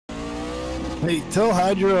Hey, tell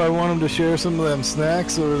Hydro I want him to share some of them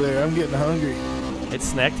snacks over there. I'm getting hungry. It's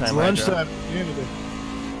snack time, It's lunchtime in Canada.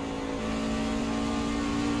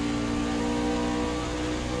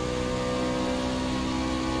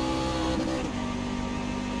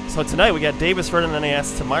 So tonight we got Davis running the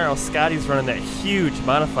NAS. Tomorrow Scotty's running that huge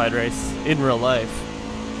modified race in real life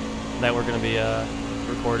that we're going to be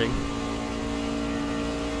recording.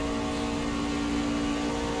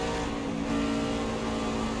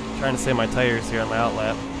 Trying to save my tires here on my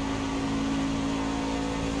outlap.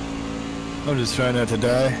 I'm just trying not to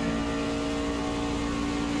die.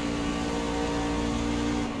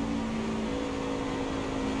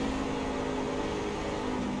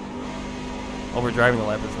 Overdriving the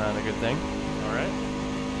lap is not a good thing. All right.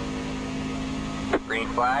 Green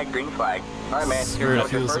flag, green flag. All right, man. Screw it.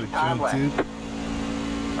 Feels like junk too.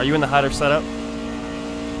 Are you in the hotter setup?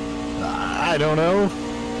 I don't know.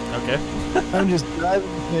 Okay. I'm just driving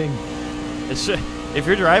the thing. It should. If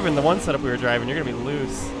you're driving the one setup we were driving, you're gonna be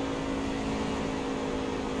loose.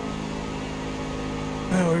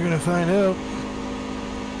 Well, we're gonna find out.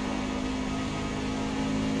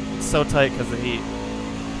 It's so tight because of the heat.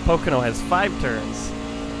 Pocono has 5 turns.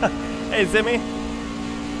 Hey, Zimmy.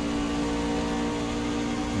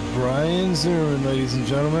 Brian Zimmerman, ladies and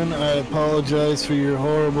gentlemen. I apologize for your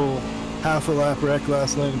horrible half a lap wreck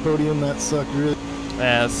last night in podium. That sucked really.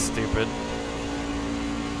 That's stupid.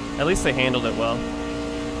 At least they handled it well.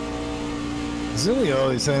 Zimmy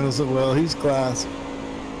always handles it well. He's class.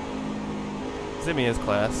 Zimmy is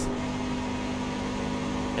class.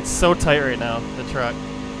 It's so tight right now, the truck.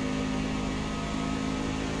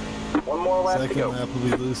 One more lap to Second go. lap will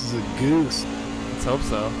be loose as a goose. Let's hope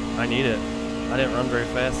so. I need it. I didn't run very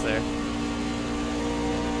fast there.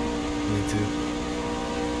 Me too.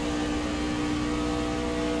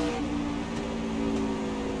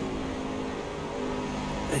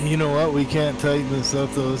 You know what? We can't tighten this up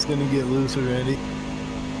though. It's gonna get loose already. You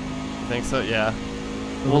think so? Yeah.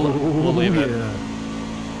 We'll leave it. Yeah.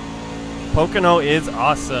 Pocono is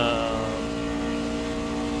awesome.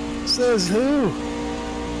 Says who?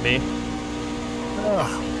 Me?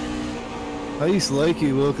 Oh. I used to like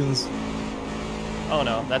you, Wilkins. Oh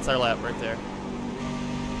no, that's our lap right there.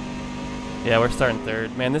 Yeah, we're starting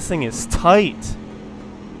third. Man, this thing is tight.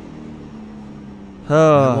 It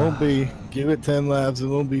won't be. Give it 10 laps. It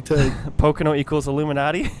won't be tight. Pocono equals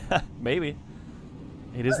Illuminati? Maybe.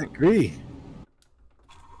 It I isn't. agree.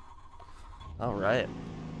 All right.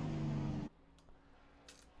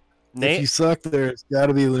 If Nate, you suck there, it's got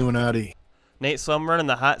to be Illuminati. Nate. So I'm running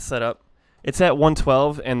the hot setup. It's at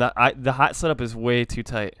 112, and the hot setup is way too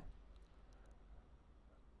tight.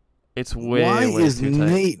 It's way Why way is too tight.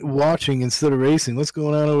 Nate watching instead of racing? What's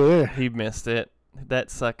going on over there? He missed it. That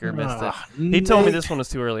sucker missed it. Ah, He told me Nate. this one was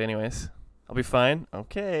too early, anyways. I'll be fine.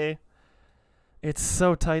 Okay. It's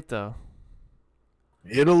so tight though.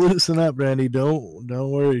 It'll loosen up, Randy. Don't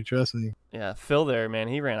worry. Trust me. Yeah, Phil there, man.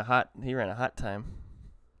 He ran a hot time.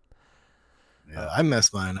 Yeah, I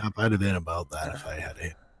messed mine up. I'd have been about that if I had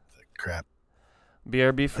hit the crap.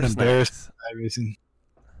 BRB for I'm embarrassed snacks. by racing.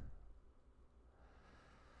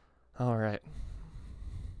 All right.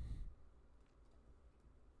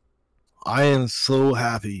 I am so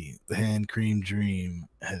happy the hand cream dream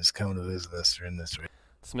has come to visit us during this race.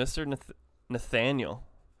 It's Mr. Nathaniel.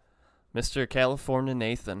 Mr. California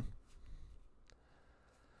Nathan.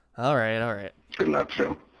 All right. Good luck,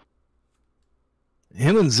 Phil.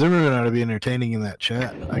 Him and Zimmerman ought to be entertaining in that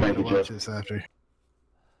chat. I Thank gotta you, watch Jeff. this after.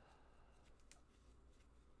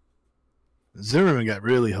 Zimmerman got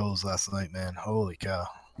really hosed last night, man. Holy cow.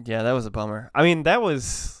 Yeah, that was a bummer. I mean,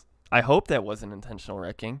 I hope that wasn't intentional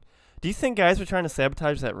wrecking. Do you think guys were trying to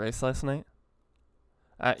sabotage that race last night?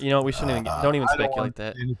 You know, we shouldn't even don't even I speculate want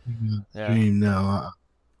that. anything Yeah. stream now.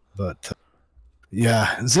 But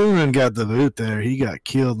yeah, Zimmerman got the boot there. He got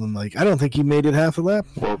killed and I don't think he made it half a lap.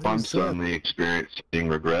 Well, if I'm That sucked. suddenly experiencing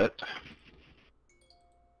regret,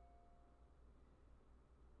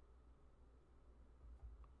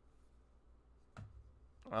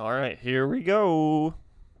 All right, here we go.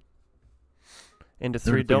 Into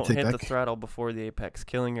 3, Everybody don't take hit the back. throttle before the apex,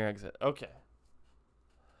 killing your exit. Okay.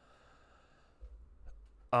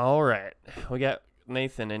 All right, we got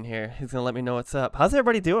Nathan in here. He's going to let me know what's up. How's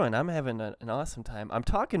everybody doing? I'm having an awesome time. I'm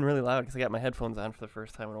talking really loud because I got my headphones on for the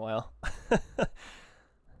first time in a while.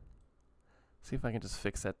 See if I can just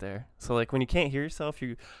fix that there. So, when you can't hear yourself,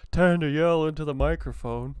 you tend to yell into the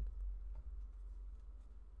microphone.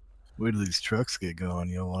 Wait till these trucks get going.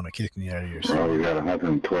 You'll want to kick me out of your seat. well, we got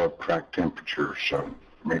 112 track temperature, so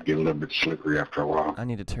it may get a little bit slippery after a while. I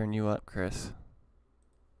need to turn you up, Chris.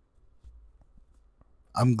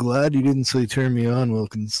 I'm glad you didn't say turn me on,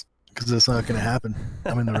 Wilkins. because that's not going to happen.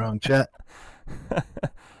 I'm in the wrong chat.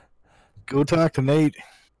 Go talk to Nate.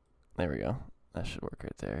 There we go. That should work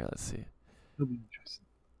right there. Let's see. It'll be interesting.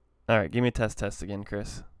 All right, give me a test again,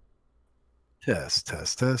 Chris. Test.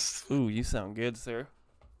 Ooh, you sound good, sir.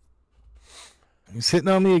 He's hitting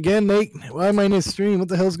on me again, Nate. Why am I in his stream? What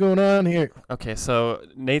the hell's going on here? Okay, so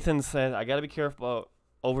Nathan said I got to be careful about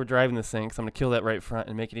overdriving this thing because I'm going to kill that right front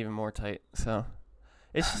and make it even more tight. So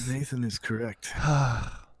it's just... Nathan is correct.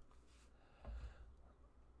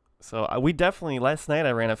 So we definitely, last night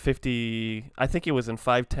I ran a 50, I think it was in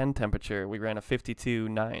 510 temperature. We ran a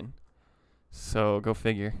 52.9. So go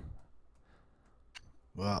figure.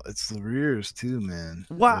 Well, it's the rears too, man.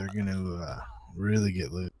 Wow. They're going to really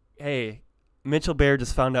get loose. Hey, Mitchell Bear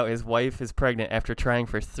just found out his wife is pregnant after trying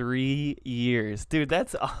for 3 years. Dude,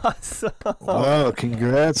 that's awesome. Wow,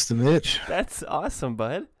 congrats to Mitch. That's awesome,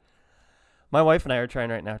 bud. My wife and I are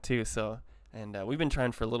trying right now too, so... And we've been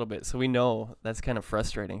trying for a little bit, so we know that's kind of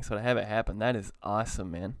frustrating. So to have it happen, that is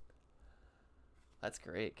awesome, man. That's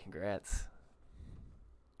great. Congrats.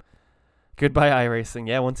 Goodbye, iRacing.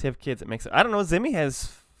 Yeah, once you have kids, it makes it. I don't know. Zimmy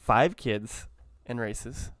has 5 kids and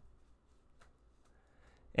races.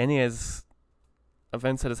 And he has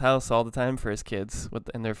events at his house all the time for his kids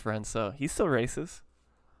and their friends. So he still races.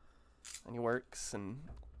 And he works and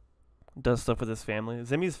does stuff with his family.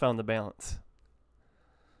 Zimmy's found the balance.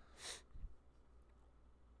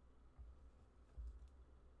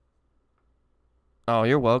 Oh,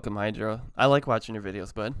 you're welcome, Hydro. I like watching your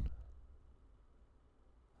videos, bud.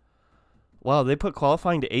 Wow, they put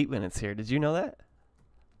qualifying to 8 minutes here. Did you know that?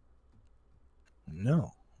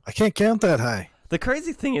 No. I can't count that high. The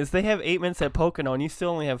crazy thing is they have 8 minutes at Pocono, and you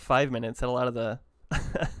still only have 5 minutes at a lot of the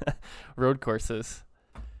road courses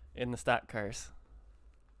in the stock cars.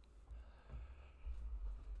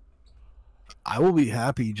 I will be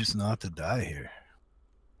happy just not to die here.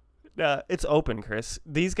 It's open, Chris.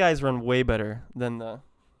 These guys run way better than the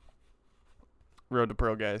Road to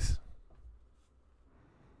Pro guys.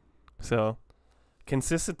 So,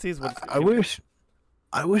 consistency is what I wish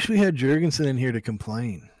we had Jurgensen in here to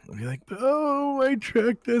complain. I'd be like, oh, my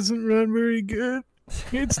truck doesn't run very good.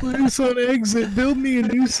 It's loose on exit. Build me a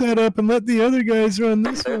new setup and let the other guys run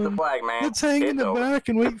this There's the one. flag, man. Let's hang in It's the over. back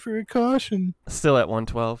and wait for a caution. Still at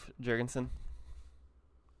 112, Jurgensen.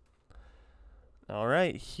 All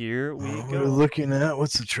right, here we go. We're looking at,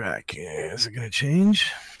 what's the track? Yeah, is it going to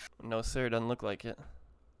change? No, sir, doesn't look like it.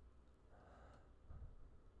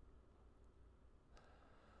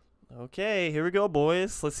 Okay, here we go,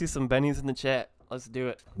 boys. Let's see some bennies in the chat. Let's do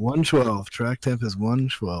it. 112. Track temp is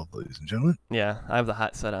 112, ladies and gentlemen. Yeah, I have the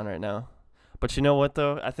hot set on right now. But you know what,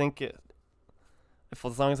 though? I think if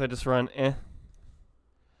as long as I just run we'll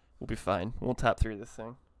be fine. We'll top 3 this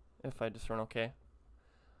thing if I just run okay.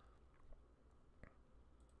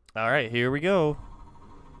 All right, here we go.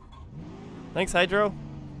 Thanks, Hydro.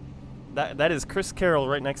 That is Chris Carroll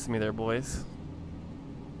right next to me there, boys.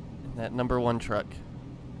 That #1 truck.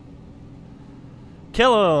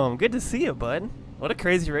 Kill him! Good to see you, bud. What a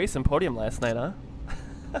crazy race and podium last night, huh?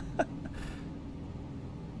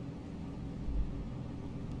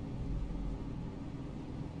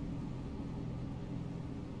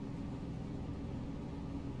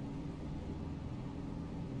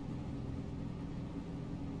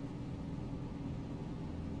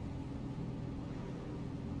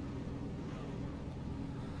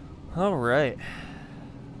 All right.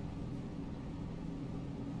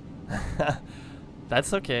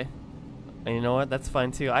 That's okay. And you know what? That's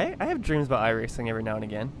fine too. I have dreams about iRacing every now and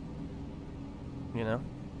again. You know?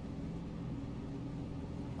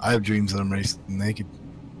 I have dreams that I'm racing naked.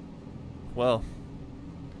 Well,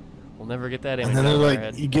 we'll never get that image And then out they're of our like,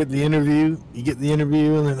 head. you get the interview,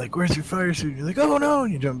 and they're like, where's your fire suit? You're like, oh no,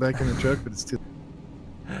 and you jump back in the truck, but it's too...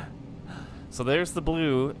 So there's the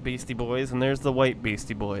blue Beastie Boys, and there's the white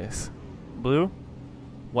Beastie Boys. Blue,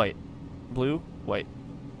 white. Blue, white.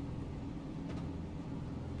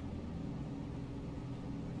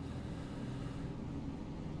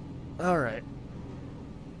 Alright.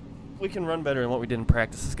 We can run better than what we did in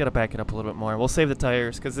practice. Just got to back it up a little bit more. We'll save the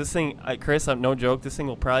tires, because this thing, Chris, I'm no joke, this thing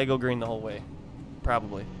will probably go green the whole way.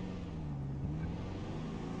 Probably.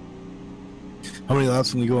 How many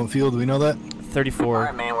laps can we go on field? Do we know that? 34. All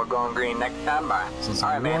right, man, we're going green next time by. So it's All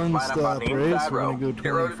a right, man, line up on one-stop the race. inside We're row. going to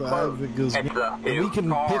Pit go road is 25 closed. if it goes It's green. the And we can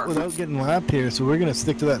pit car. without getting lapped here, so we're going to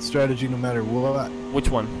stick to that strategy no matter what. Which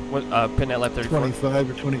one? What? Pin at lap 34? 25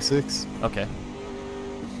 or 26. Okay.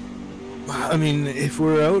 I mean, if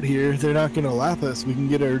we're out here, they're not going to lap us. We can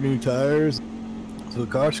get our new tires. So the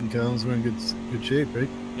caution comes, we're in good shape, right?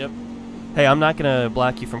 Yep. Hey, I'm not going to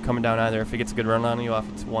block you from coming down either. If it gets a good run on you off,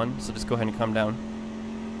 it's 1, so just go ahead and come down.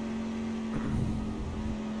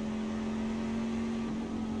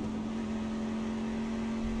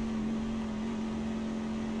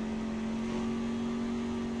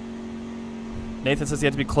 Nathan says you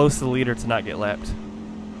have to be close to the leader to not get lapped.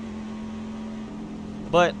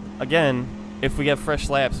 But, again, if we get fresh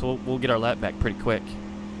laps, we'll get our lap back pretty quick.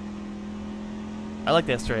 I like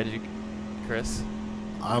that strategy, Chris.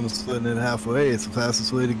 I'm splitting it halfway. It's the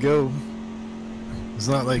fastest way to go. It's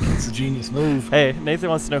not like it's a genius move. Hey, Nathan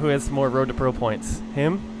wants to know who has more Road to Pro points,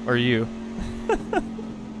 him or you?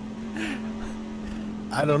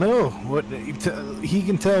 I don't know. What he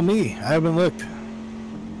can tell me. I haven't looked.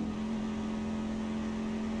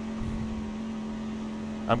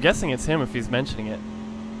 I'm guessing it's him if he's mentioning it.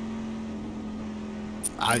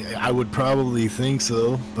 I would probably think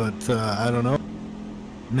so, but I don't know.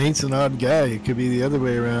 Nate's an odd guy. It could be the other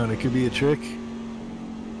way around. It could be a trick.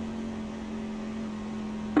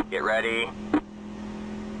 Get ready.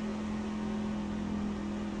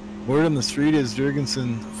 Word on the street is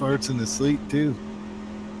Jurgensen farts in his sleep too.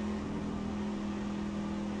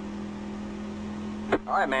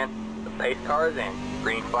 All right, man. The pace car is in.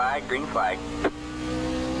 Green flag, green flag.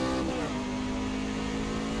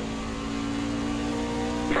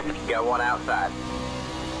 Got one outside.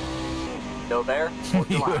 Still there?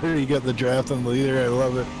 You already got the draft on the leader. I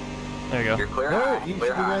love it. There you go. You're clear Oh, high, you should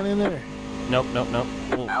clear have high. gone in there. Nope, nope, nope.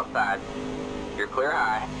 Ooh, Outside. You're clear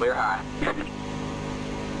high, clear high.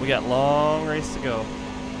 we got long race to go.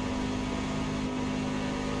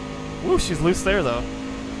 Woo, she's loose there though.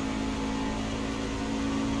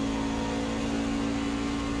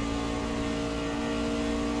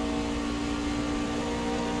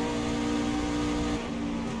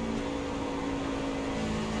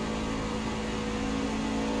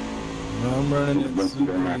 I'm running it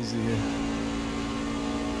super easy here.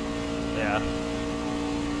 Yeah.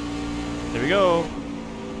 There we go.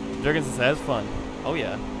 Jurgensen has fun. Oh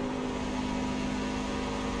yeah.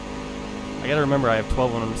 I gotta remember I have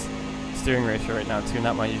 12 on steering ratio right now too,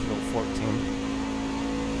 not my usual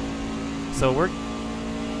 14. So we're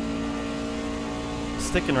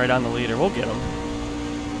sticking right on the leader. We'll get him.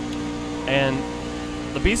 And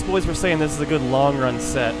the Beast Boys were saying this is a good long run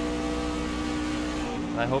set.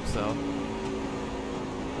 I hope so.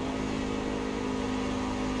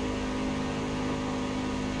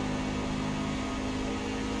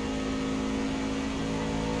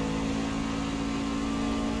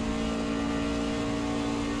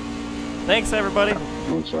 Thanks, everybody.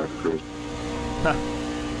 One side, Chris.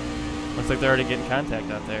 Looks like they're already getting contact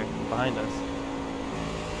out there behind us.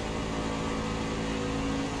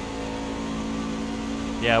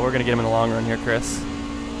 Yeah, we're going to get him in the long run here, Chris.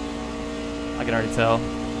 I can already tell.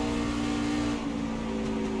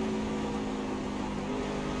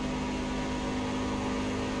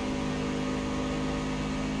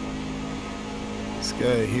 This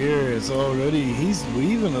guy here is already, he's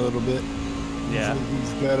weaving a little bit. Yeah.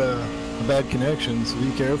 He's got a bad connection, so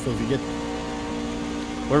be careful if you get...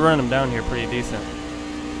 We're running him down here pretty decent.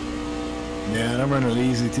 Yeah, and I'm running it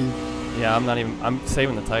easy too. Yeah, I'm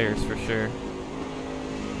saving the tires for sure.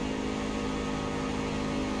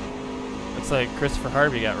 Looks like Christopher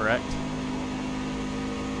Harvey got wrecked.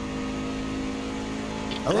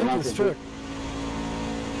 I like this truck.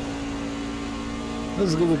 This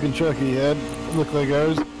is a good looking truck he had. It looked like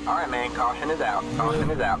ours. All right, man. Caution is out. Caution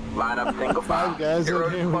is out. Line up single file. Five guys Your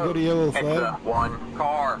out road's here, we got a closed. yellow It's flag. the one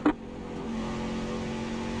car.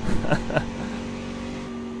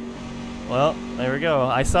 Well, there we go.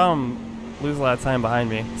 I saw him lose a lot of time behind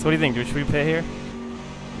me. So what do you think? Should we pit here?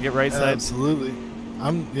 Get right side? Absolutely.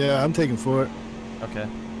 I'm taking for it. Okay.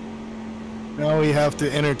 Now we have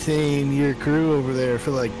to entertain your crew over there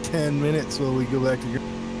for like 10 minutes while we go back to your...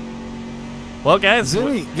 Well, guys.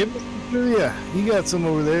 Zimmy, give me some trivia. You got some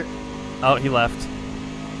over there. Oh, he left.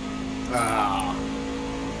 Ah.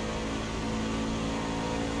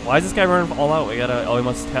 Why is this guy running all out? We gotta. Oh, he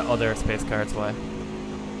must have. Oh, there are space cards. Why?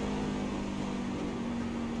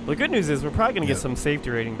 Well, the good news is we're probably gonna get some safety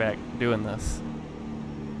rating back doing this.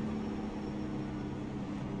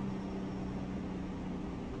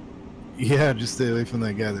 Yeah, just stay away from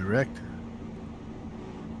that guy that wrecked.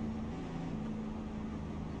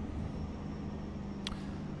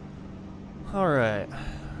 All right.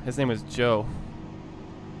 His name was Joe.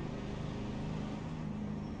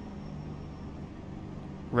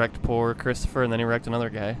 Wrecked poor Christopher, and then he wrecked another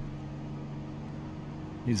guy.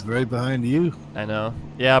 He's right behind you. I know.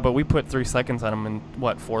 Yeah, but we put 3 seconds on him in,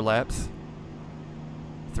 what, 4 laps?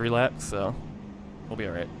 3 laps, so we'll be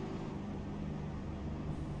all right.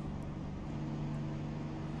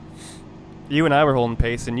 You and I were holding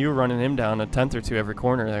pace, and you were running him down a 10th or 2 every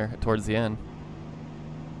corner there towards the end.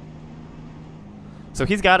 So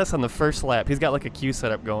he's got us on the first lap. He's got like a queue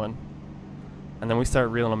setup going. And then we start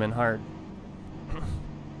reeling him in hard.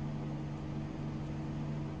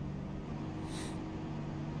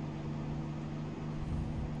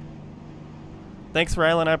 Thanks,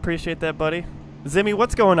 Rylan. I appreciate that, buddy. Zimmy,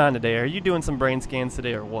 what's going on today? Are you doing some brain scans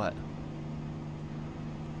today or what?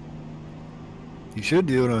 You should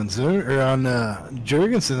do it on Zoom or on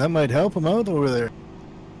Jurgensen. That might help him out over there.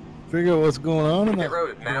 Figure out what's going on in Pit that.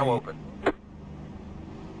 road is now open.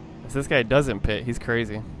 If this guy doesn't pit, he's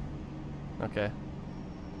crazy. Okay.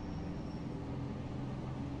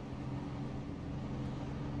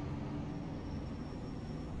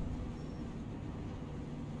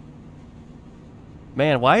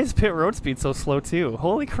 Man, why is pit road speed so slow too?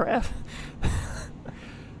 Holy crap.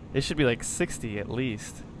 It should be like 60 at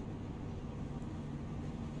least.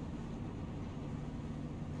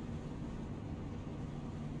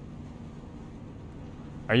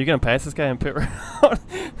 Are you gonna pass this guy in pit road?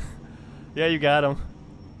 Yeah, you got him.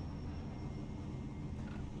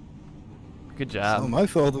 Good job. It's not my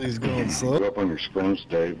fault that he's going Go slow. up on your springs,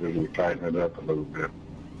 Dave, and you tighten it up a little bit.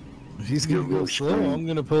 If he's gonna You'll go go slow, scream. I'm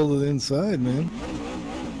gonna pull to the inside, man.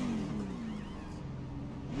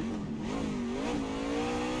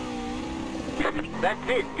 That's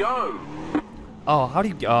it, go! Oh, how do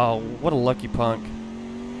you? Oh, what a lucky punk.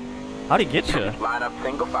 How'd he get you? Line up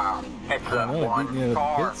single file. Heads I up, don't know, it beat me one out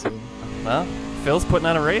car. of the pit, so Well, Phil's putting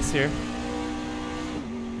on a race here.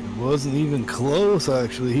 it wasn't even close,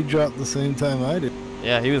 actually. He dropped the same time I did.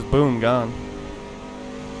 Yeah, he was boom gone.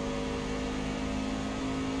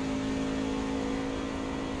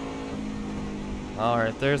 All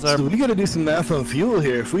right, there's our. So we gotta do some math on fuel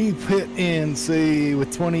here. If we pit in, say,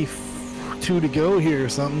 with 22 to go here or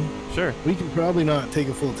something, Sure. we can probably not take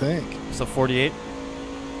a full tank. So 48.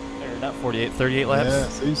 Or not 48, 38 laps. Yeah,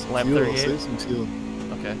 save some Lap fuel. 38. Save some fuel.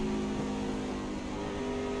 Okay.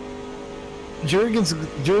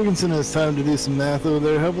 Jurgensen has time to do some math over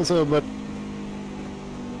there. Help us out, bud.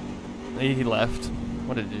 He left.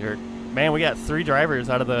 What a jerk. Man, we got 3 drivers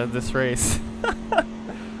out of this race.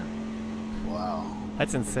 Wow.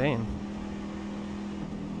 That's insane.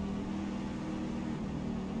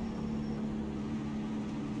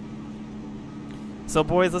 So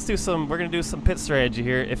boys, let's do some. We're gonna do some pit strategy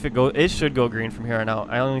here. If it should go green from here on out.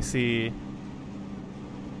 I only see.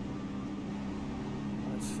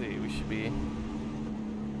 Let's see. We should be.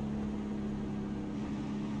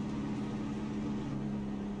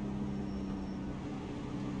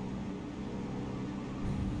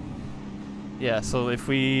 Yeah. So if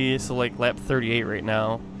we like lap 38 right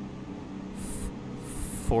now.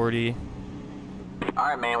 40.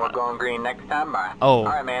 Alright, man, we're going green next time by. Oh.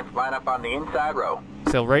 Alright, man, line up on the inside row.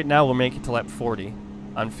 So right now we'll make it to lap 40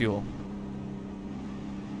 on fuel.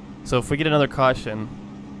 So if we get another caution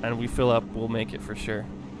and we fill up, we'll make it for sure.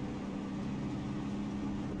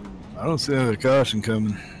 I don't see another caution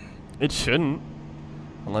coming. It shouldn't,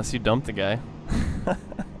 unless you dump the guy.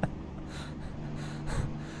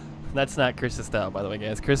 That's not Chris's style, by the way,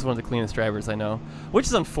 guys. Chris is one of the cleanest drivers I know, which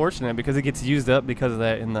is unfortunate because it gets used up because of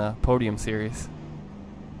that in the podium series.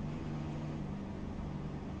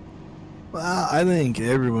 Well, I think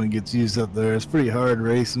everyone gets used up there. It's pretty hard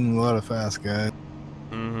racing, a lot of fast guys.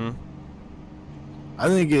 Mm-hmm. I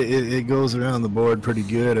think it goes around the board pretty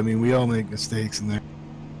good. I mean, we all make mistakes in there.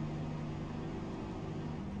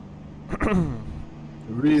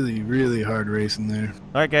 Really, really hard racing there.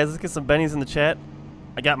 All right, guys, let's get some bennies in the chat.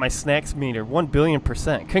 I got my snacks meter,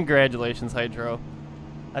 1,000,000,000%. Congratulations, Hydro.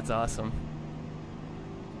 That's awesome.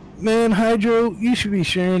 Man, Hydro, you should be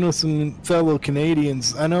sharing with some fellow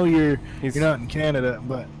Canadians. I know you're not in Canada,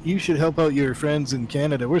 but you should help out your friends in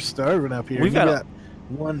Canada. We're starving up here. We've got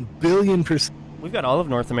 1,000,000,000%. We've got all of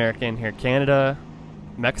North America in here. Canada,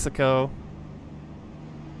 Mexico.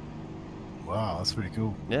 Wow, that's pretty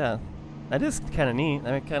cool. Yeah, that is kind of neat.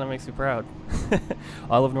 That kind of makes me proud.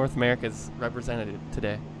 All of North America is represented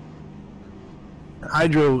today.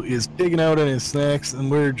 Hydro is digging out on his snacks, and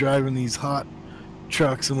we're driving these hot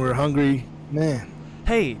trucks, and we're hungry. Man.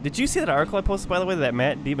 Hey, did you see that article I posted, by the way, that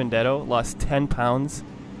Matt DiBenedetto lost 10 pounds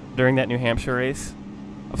during that New Hampshire race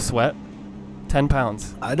of sweat? 10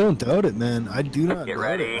 pounds. I don't doubt it, man. I do not Get doubt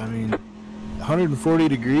ready. it. I mean, 140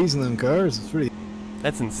 degrees in them cars is pretty...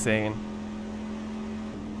 That's insane.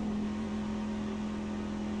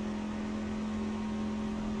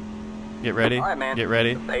 Get ready. Alright, man. Get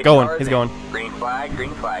ready. Eight Going. cars He's in. going. Green flag,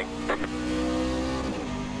 green flag.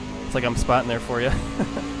 It's like I'm spotting there for you.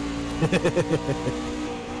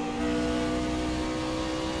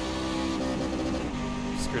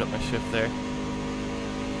 Screwed up my shift there.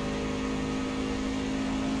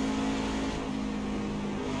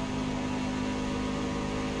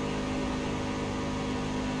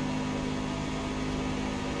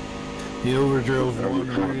 He overdrove Are you one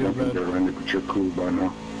trying real to think bad. they're in but you're cool by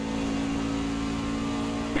now?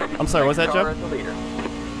 I'm sorry, what's that, Car Joe? is the leader.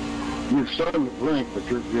 You're starting to blink, but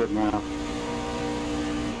you're good now.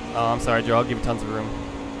 Oh, I'm sorry, Joe. I'll give you tons of room.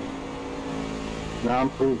 Now I'm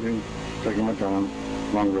cruising, taking my time.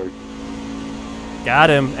 Long road. Got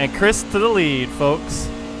him. And Chris to the lead, folks.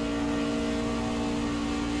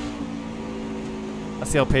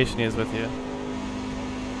 Let's see how patient he is with you.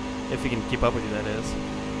 If he can keep up with you, that is.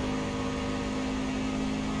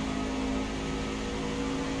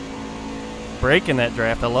 Breaking that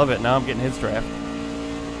draft. I love it. Now I'm getting his draft.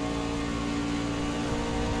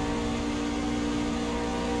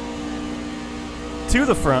 To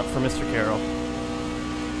the front for Mr. Carroll.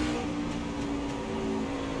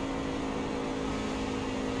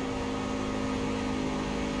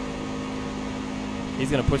 He's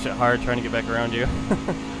going to push it hard, trying to get back around you.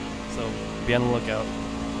 So be on the lookout.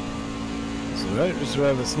 That's right. Just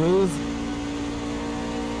drive it smooth.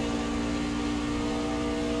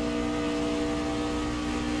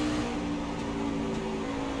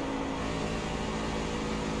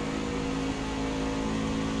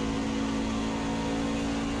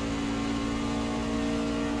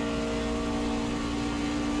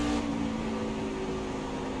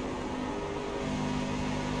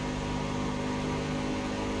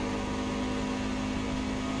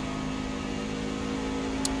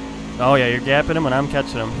 Oh yeah, you're gapping him and I'm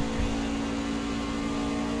catching him.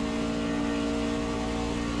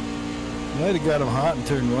 Might have got him hot in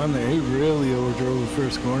turn one there. He really overdrove the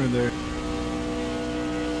first corner there.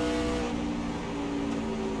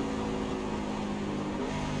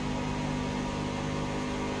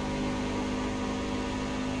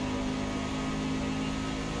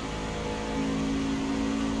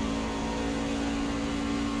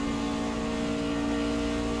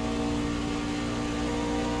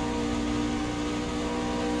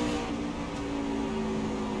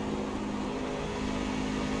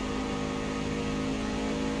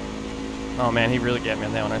 Oh man, he really got me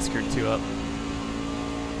on that one. I screwed two up.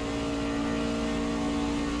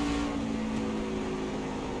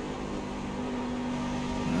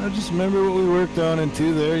 Just remember what we worked on in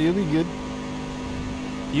two there. You'll be good.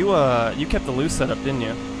 You kept the loose setup, didn't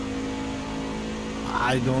you?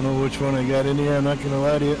 I don't know which one I got in here. I'm not going to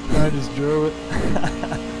lie to you. I just drove it.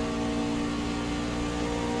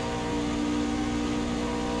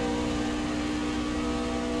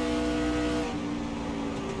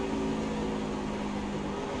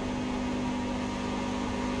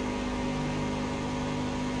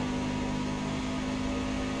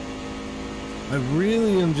 I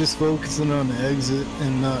really am just focusing on the exit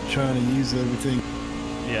and not trying to use everything.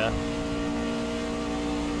 Yeah.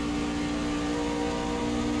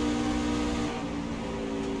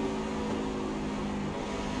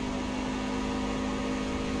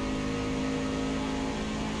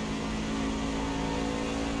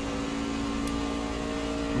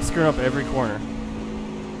 I'm screwing up every corner.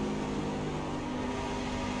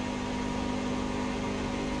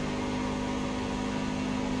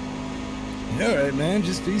 Alright, man.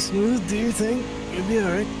 Just be smooth. Do your thing. You'll be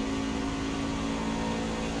alright.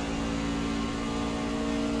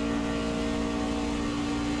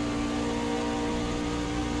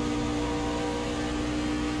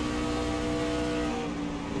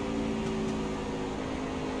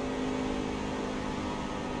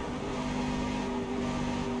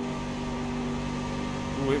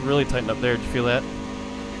 We really tightened up there. Did you feel that?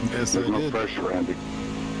 Yes, I There's no did. pressure, Andy.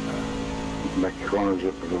 Make the corners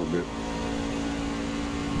up a little bit.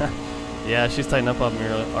 Yeah, she's tightened up on me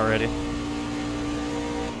already.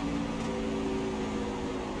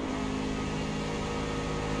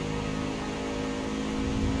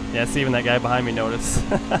 Yeah, see, even that guy behind me noticed.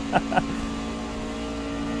 I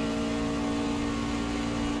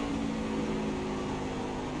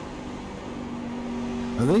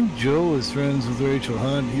think Joe is friends with Rachel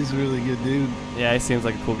Hunt. He's a really good dude. Yeah, he seems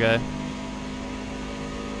like a cool guy.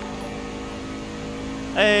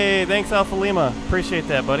 Hey, thanks Alpha Lima. Appreciate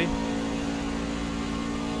that, buddy.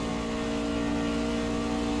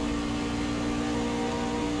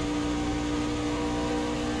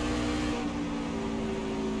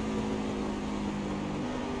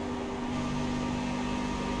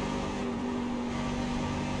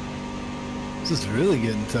 This is really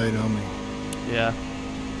getting tight on me. Yeah.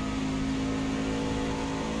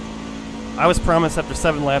 I was promised after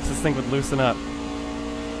 7 laps this thing would loosen up.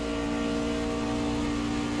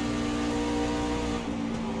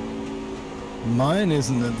 Mine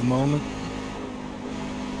isn't at the moment.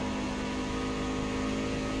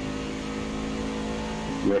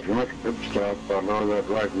 Yeah, if you make a pit stop, I know that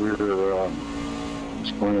right rear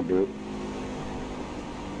is going to do it.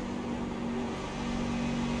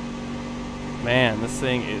 Man, this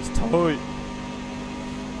thing is tight.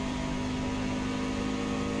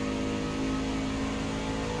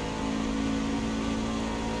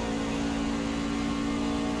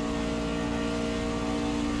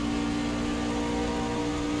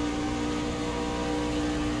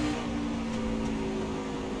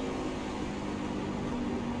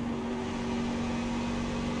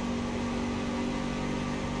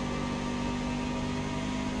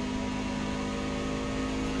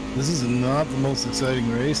 This is not the most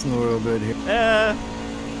exciting race in the world right here.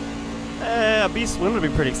 A beast win would be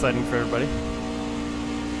pretty exciting for everybody.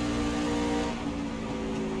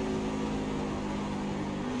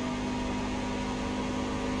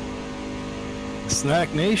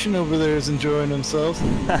 Snack Nation over there is enjoying themselves.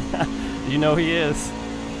 You know he is.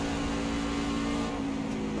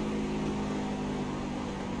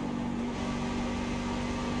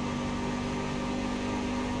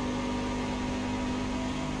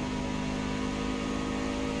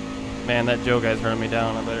 Man, that Joe guy's running me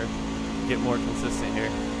down. I better get more consistent here.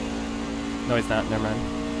 No, he's not. Never mind.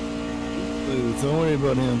 Ooh, don't worry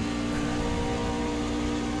about him.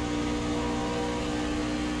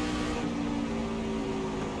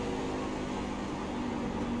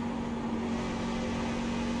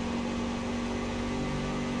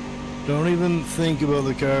 Don't even think about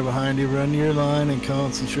the car behind you. Run your line and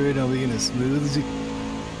concentrate on being as smooth as you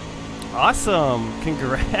can. Awesome.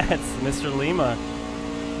 Congrats, Mr. Lima.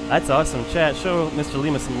 That's awesome. Chat, show Mr.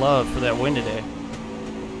 Lima some love for that win today.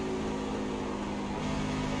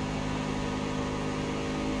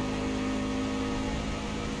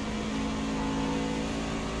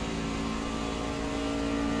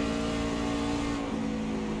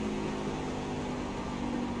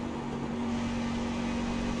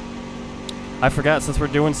 I forgot, since we're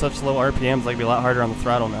doing such low RPMs, like, be a lot harder on the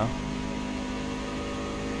throttle now.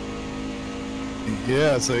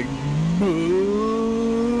 Yeah, it's like...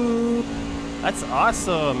 boo. That's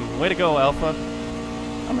awesome. Way to go, Alpha.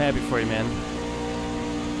 I'm happy for you, man.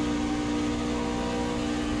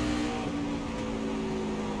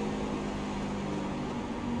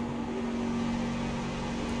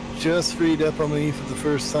 Just freed up on me for the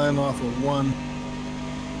first time off of one.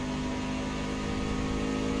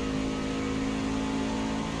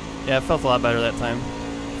 Yeah, it felt a lot better that time.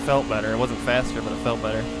 Felt better. It wasn't faster, but it felt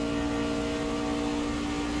better.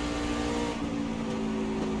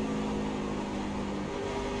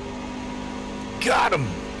 Got him!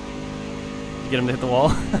 Get him to hit the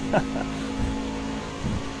wall.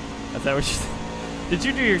 Is that what you... Did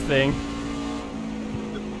you do your thing?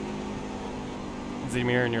 Is he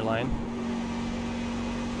mirroring your line?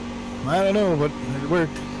 I don't know, but it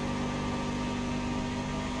worked.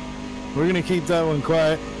 We're gonna keep that one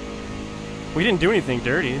quiet. We didn't do anything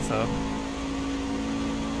dirty, so...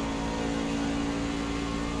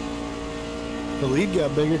 The lead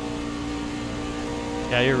got bigger.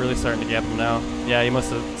 Yeah, you're really starting to gap him now. Yeah, he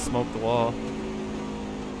must have smoked the wall.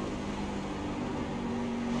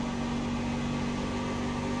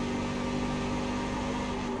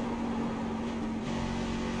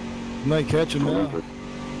 Might catch him now.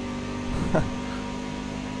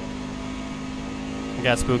 I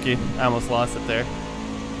got spooky. I almost lost it there.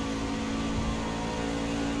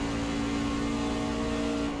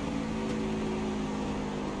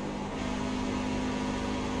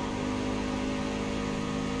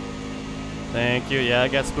 Thank you. Yeah, I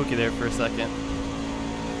got spooky there for a second.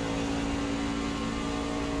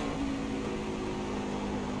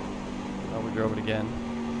 Oh, we drove it again.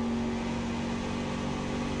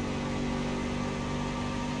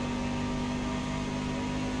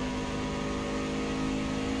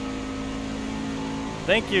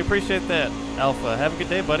 Thank you. Appreciate that, Alpha. Have a good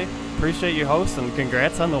day, buddy. Appreciate you hosting.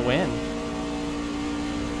 Congrats on the win.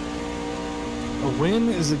 A win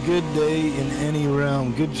is a good day in any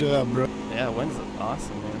round. Good job, bro. Yeah, win's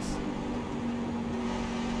awesome news.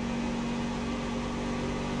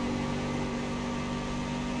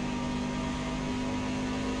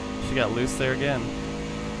 She got loose there again.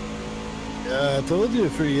 Yeah, I told you to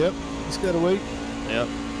free up. Just gotta wait. Yep.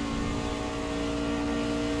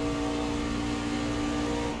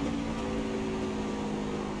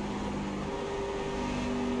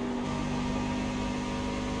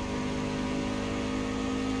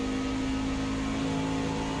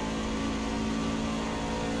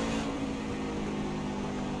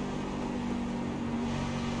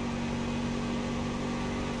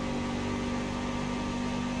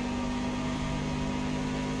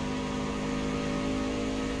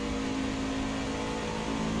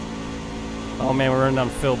 Oh man, we're running down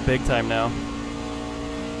Phil big time now.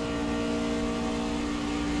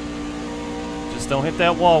 Just don't hit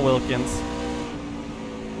that wall, Wilkins.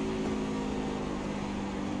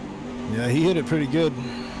 Yeah, he hit it pretty good.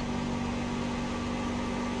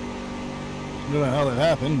 Don't know how that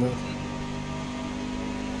happened, but...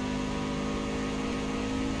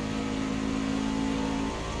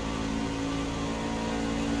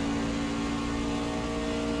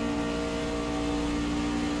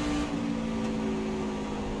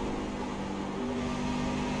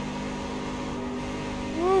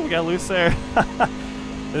 Woo, we got loose there.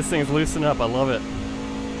 This thing's loosening up. I love it.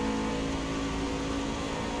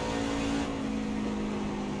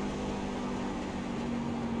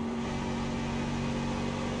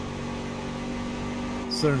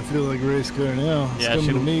 starting to feel like a race car now. It's Yeah, coming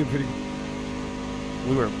she- to me pretty.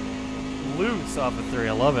 We were loose off of 3.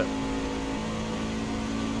 I love it.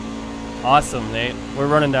 Awesome, Nate. We're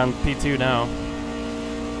running down P2 now.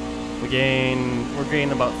 We're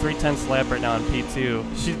gaining about 3/10 lap right now on P2.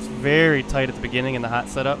 She's very tight at the beginning in the hot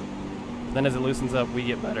setup. Then as it loosens up, we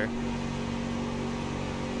get better.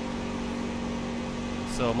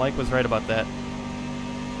 So Mike was right about that.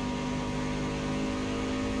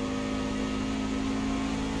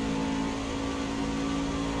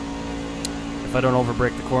 If I don't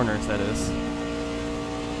overbrake the corners, that is.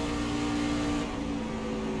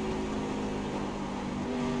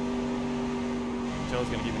 Joe's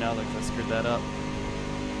gonna give me now because I screwed that up.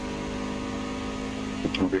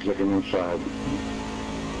 I'm just looking inside.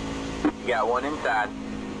 You got one inside.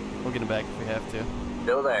 We'll get him back if we have to.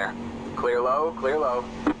 Still there. Clear low, clear low.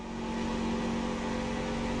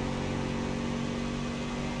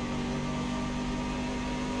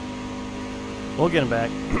 We'll get him back.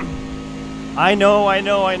 I know.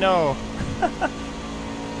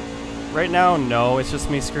 Right now, no. It's just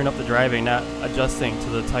me screwing up the driving, not adjusting to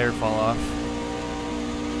the tire fall off.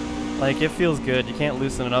 Like, it feels good. You can't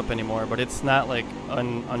loosen it up anymore, but it's not, like,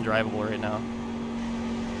 undrivable right now.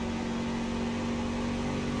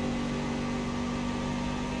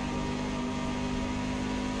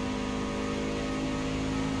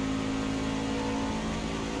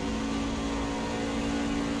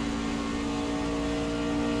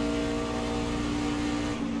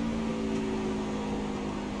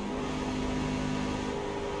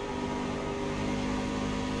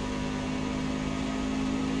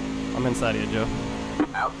 I'm inside of you, Joe.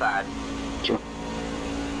 Outside. Sure.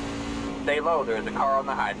 Stay low, there's a car on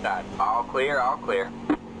the high side. All clear, all clear.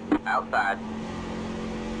 Outside.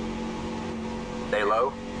 Stay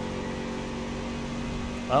low.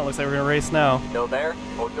 Well, looks like we're gonna race now. Still there?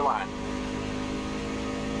 Hold your line.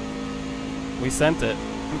 We sent it.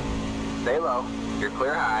 Stay low. You're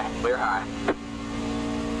clear high, clear high.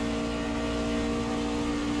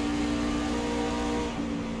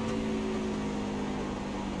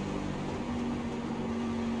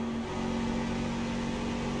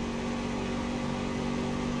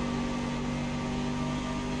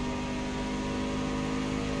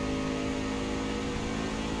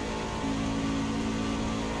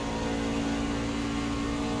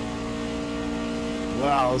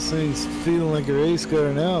 Wow, this thing's feeling like a race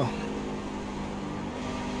car now.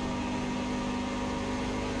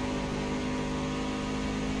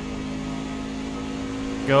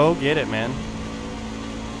 Go get it, man.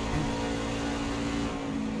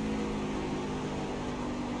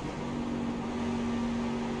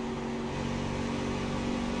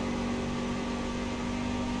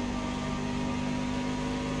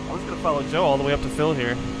 I was gonna follow Joe all the way up to Phil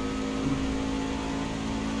here.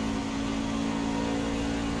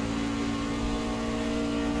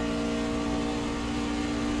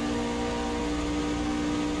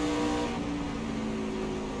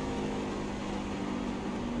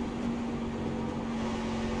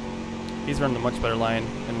 He's running a much better line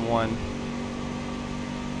in 1.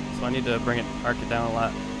 So I need to arc it down a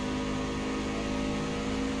lot.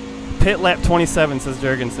 Pit lap 27, says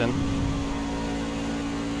Jurgensen.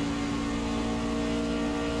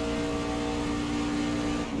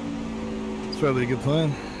 It's probably a good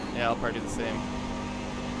plan. Yeah, I'll probably do the same.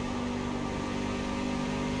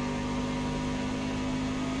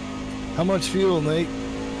 How much fuel, Nate?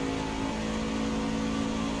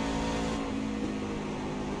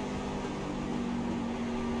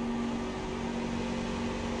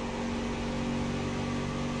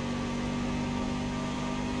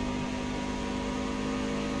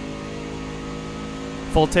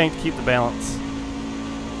 Full tank to keep the balance.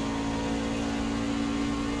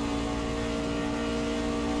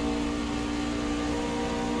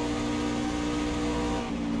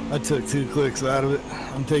 I took 2 clicks out of it.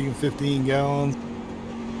 I'm taking 15 gallons.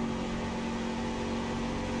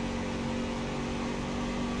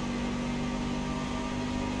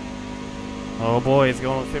 Oh boy, he's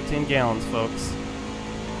going with 15 gallons, folks.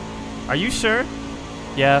 Are you sure?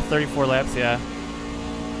 Yeah, 34 laps, yeah.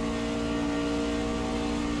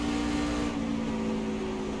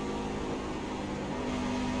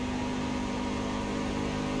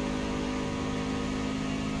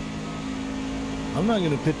 I'm not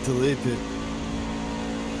gonna pit till they pit.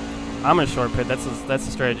 I'm gonna short pit. That's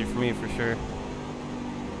a strategy for me for sure.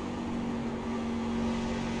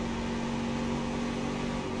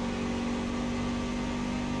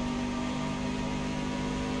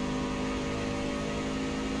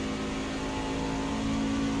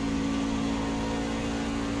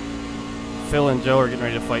 Phil and Joe are getting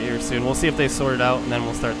ready to fight here soon. We'll see if they sort it out, and then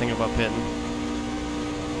we'll start thinking about pitting.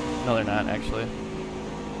 No, they're not, actually.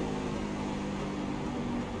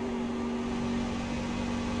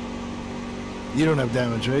 You don't have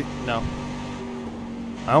damage, right? No.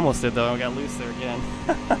 I almost did, though. I got loose there again.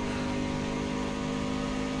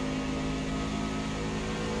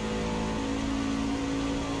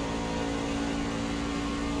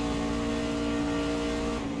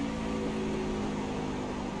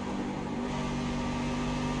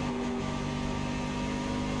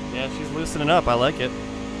 Yeah, she's loosening up. I like it.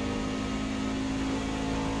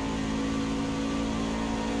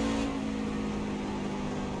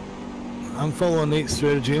 I'm following Nate's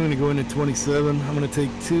strategy. I'm going to go into 27. I'm going to take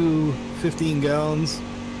 2 15 gallons.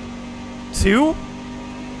 2?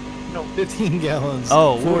 No, 15 gallons.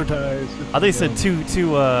 Oh, 4 tires. I thought you said two.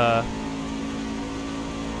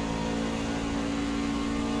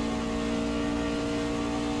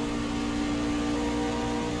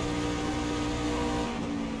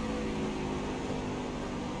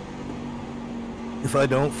 If I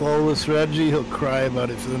don't follow the strategy, he'll cry about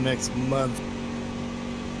it for the next month.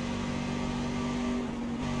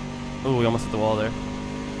 Ooh, we almost hit the wall there.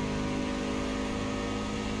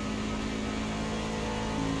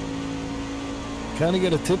 Kind of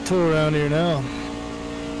got a tiptoe around here now.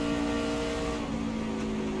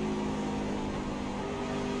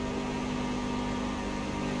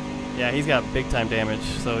 Yeah, he's got big time damage,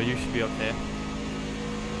 so you should be okay.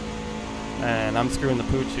 And I'm screwing the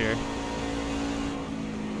pooch here.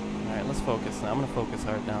 Alright, let's focus now. I'm going to focus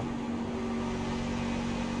hard now.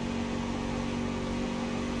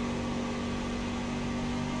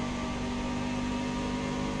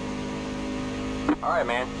 Alright,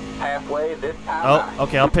 man. Halfway this time. Oh,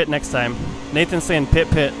 okay, I'll pit next time. Nathan's saying pit.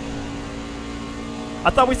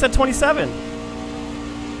 I thought we said 27.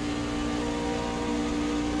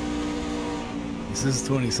 This is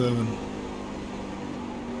 27.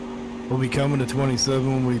 We'll be coming to 27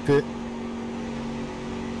 when we pit.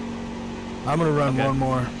 I'm going to run Okay. one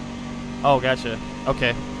more. Oh, gotcha.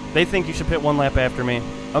 Okay. They think you should pit one lap after me.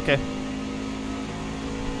 Okay.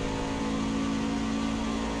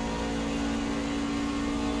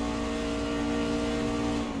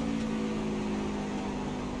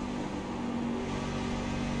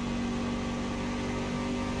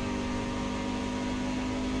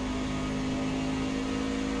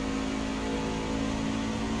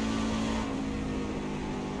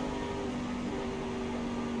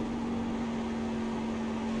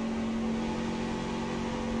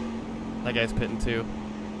 That guy's pitting too.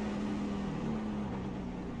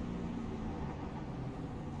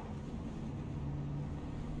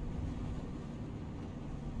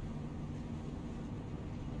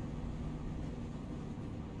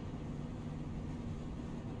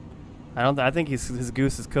 I think his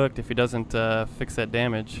goose is cooked if he doesn't fix that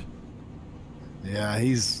damage. Yeah,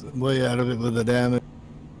 he's way out of it with the damage.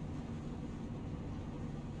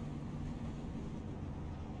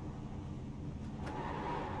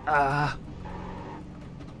 Ah.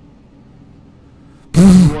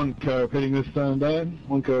 One car pitting this time, Dad.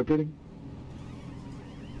 One car pitting.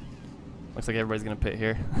 Looks like everybody's gonna pit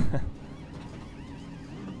here.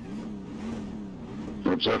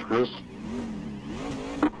 What's that, Chris?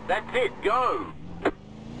 That's it. Go.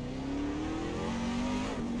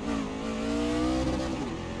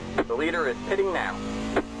 The leader is pitting now.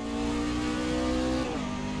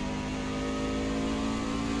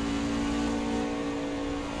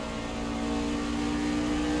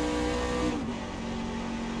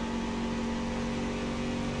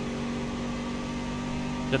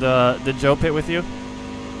 Did Joe pit with you?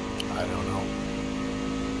 I don't know.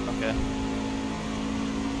 Okay.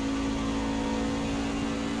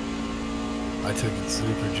 I took it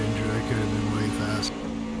super ginger. I could have been way fast.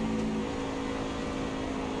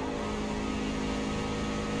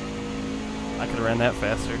 I could have ran that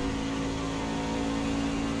faster.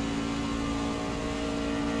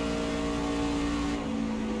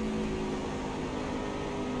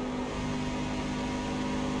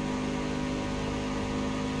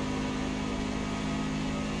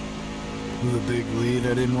 With a big lead,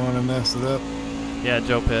 I didn't want to mess it up. Yeah,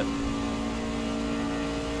 Joe pit.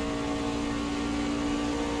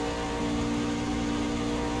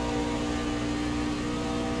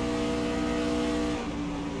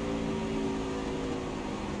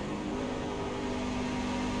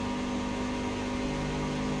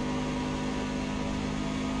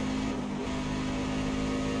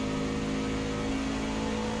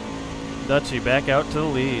 Dutchie back out to the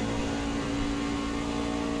lead.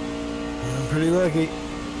 I'm pretty lucky.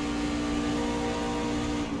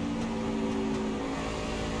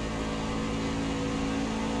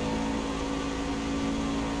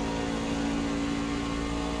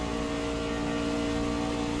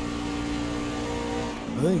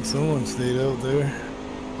 I think someone stayed out there.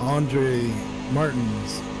 Andre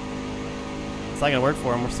Martins. It's not gonna work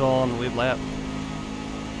for him. We're still on the lead lap.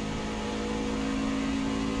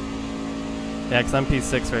 Yeah, because I'm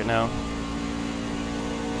P6 right now.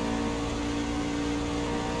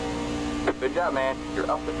 Good job, man. You're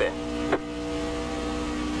up to fifth.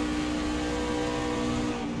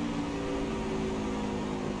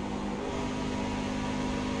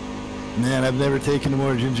 Man, I've never taken a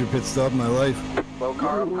more ginger pit stop in my life. Low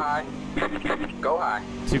car up high. Go high.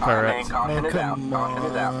 2-car All right, wrecks. man, caution is out. Come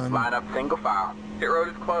Caution is out. on. Line up single file. Pit road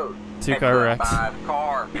is closed. 2-car wrecks. 5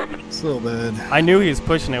 car. So bad. I knew he was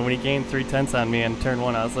pushing it when he gained 3/10 on me in turn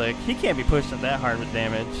 1. I was like, he can't be pushed at that hard with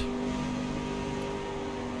damage.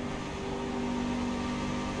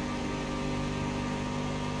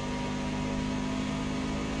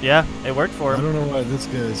 Yeah, it worked for I him. don't know why this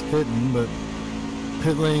guy's pitting, but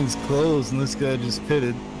pit lane's closed and this guy just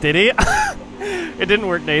pitted. Did he? It didn't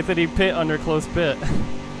work, Nathan. He pit under close pit.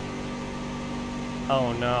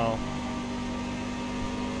 Oh no.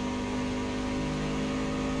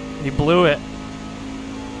 He blew it.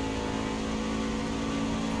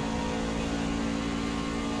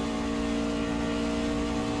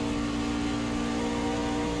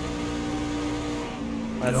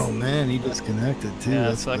 Oh man, he disconnected too. Yeah, that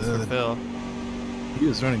That's sucks for bad. Phil. He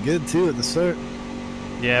was running good too at the start.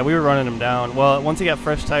 Yeah, we were running him down. Well, once he got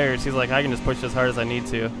fresh tires, he's like, I can just push as hard as I need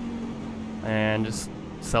to. And just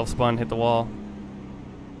self-spun, hit the wall.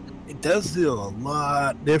 It does feel a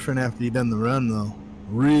lot different after you've done the run though.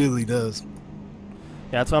 Really does.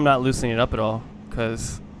 Yeah, that's why I'm not loosening it up at all.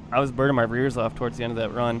 Because I was burning my rears off towards the end of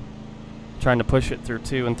that run. Trying to push it through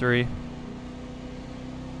 2 and 3.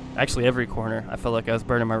 Actually, every corner, I felt like I was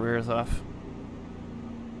burning my rears off.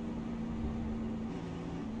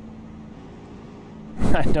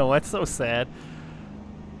 I know, that's so sad.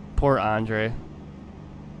 Poor Andre.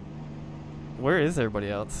 Where is everybody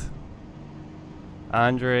else?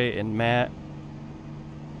 Andre and Matt.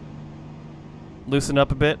 Loosen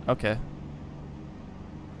up a bit? Okay.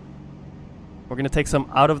 We're going to take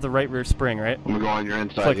some out of the right rear spring, right? I'm gonna go on your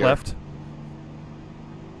inside Click here. left.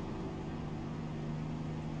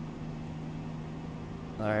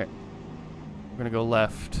 Alright. We're going to go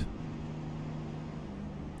left.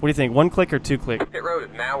 What do you think? 1 click or 2 click, Pit road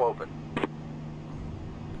is now open.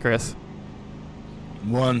 Chris?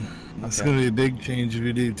 One. That's Okay. gonna be a big change if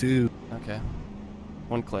you do too. Okay.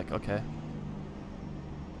 1 click, okay.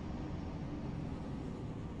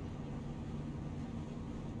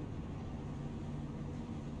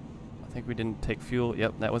 I think we didn't take fuel.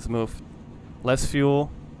 Yep, that was the move. Less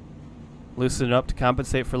fuel. Loosen it up to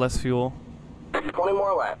compensate for less fuel. 20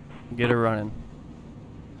 more laps. Get her running.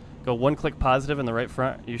 Go 1 click positive in the right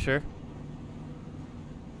front. You sure?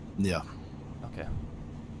 Yeah. Okay.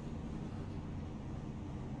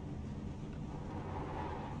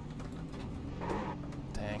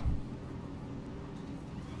 Dang.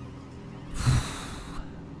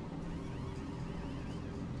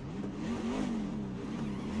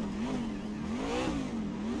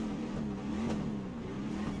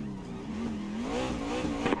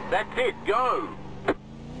 That's it. Go.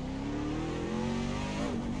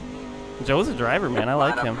 Joe's a driver, man. I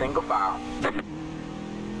like Line up him. single file.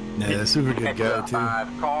 Yeah, super good guy too. 5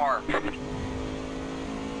 car.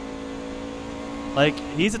 Like,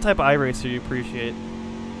 he's the type of iRacer you appreciate.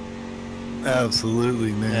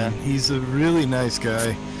 Absolutely, man. Yeah. He's a really nice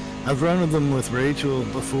guy. I've run with him with Rachel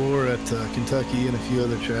before at Kentucky and a few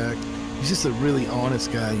other tracks. He's just a really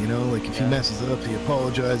honest guy, you know? Like, if he Yeah. messes up, he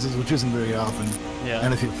apologizes, which isn't very often. Yeah.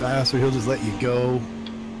 And if you're faster, he'll just let you go.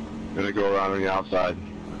 Gonna go around on the outside.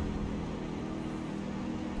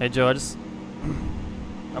 Hey, Joe,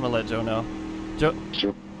 I'm gonna let Joe know. Joe,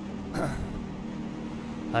 Sure.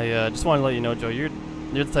 I just want to let you know, Joe, you're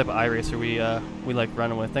the type of iRacer we like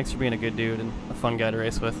running with. Thanks for being a good dude and a fun guy to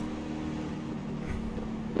race with.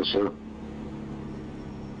 Yes, sir.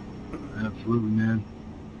 Absolutely, man.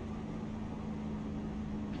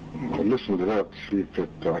 Well, listen to that. See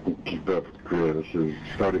if I can keep up with Chris. It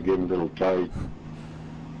started getting a little tight.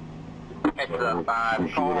 Extra 5 we'll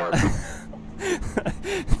see car. what happens.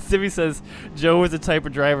 Sibby says Joe was the type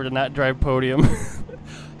of driver to not drive podium.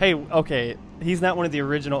 Hey, okay, he's not one of the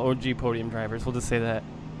original OG podium drivers. We'll just say that.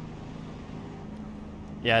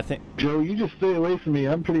 Yeah, I think. Joe, you just stay away from me.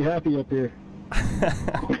 I'm pretty happy up here.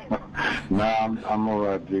 Nah, I'm all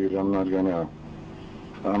right, dude. I'm not gonna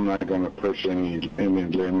push any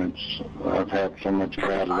limits. I've had so much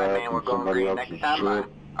bad All right, luck man, we're and going somebody green else's next time.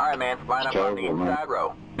 shit. All right, man, line up on the Terrible, man. inside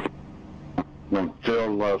row. When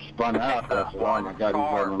Phil spun out, that's why my God, he's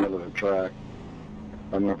right in the middle of the track.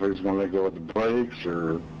 I don't know if he's gonna let go of the brakes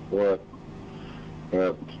or what.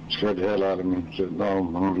 That scared the hell out of me. Said, no,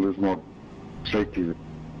 I'm going to lose my safety.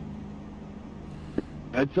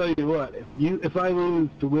 I tell you what, if I lose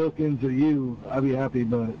to Wilkins or you, I'll be happy,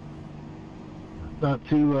 but not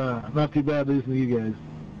too bad losing to you guys.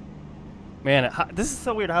 Man, this is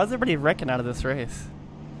so weird. How's everybody wrecking out of this race?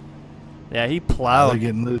 Yeah, he plowed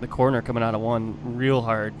the corner coming out of one real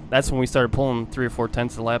hard. That's when we started pulling 3 or 4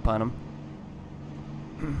 tenths of a lap on him.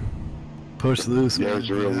 Push loose. Yeah, it's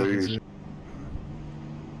real loose.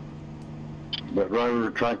 But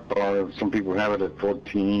rubber track bar, some people have it at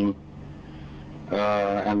 14.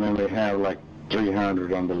 And then they have like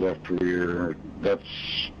 300 on the left rear. That's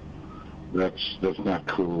not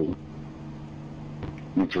cool.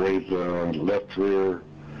 Let's raise the left rear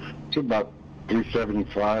to about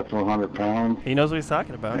 375 to 100 pounds. He knows what he's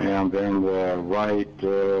talking about. And then the right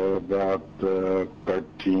about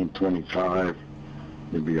 1325.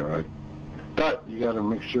 You'll be all right. But you got to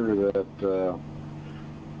make sure that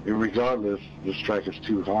regardless, this track is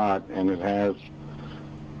too hot and it has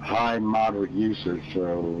high moderate usage,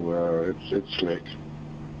 so it's slick.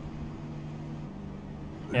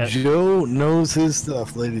 Yeah. Joe knows his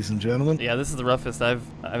stuff, ladies and gentlemen. Yeah, this is the roughest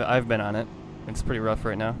I've been on it. It's pretty rough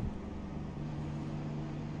right now.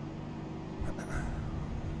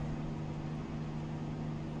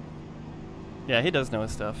 Yeah, he does know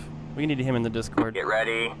his stuff. We need him in the Discord. Get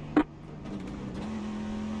ready.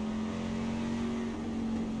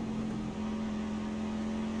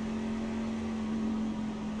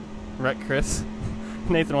 Wreck Chris.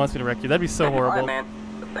 Nathan wants me to wreck you. That'd be so horrible. All right, man.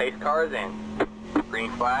 The pace car is in.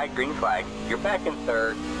 Green flag, green flag. You're back in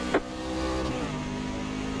third.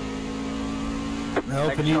 I'm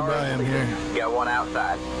helping you by him here. You got one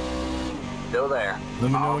outside. Still there. Let me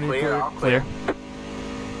know All when you're clear, clear. all clear.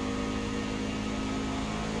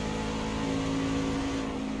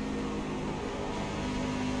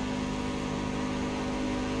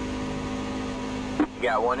 You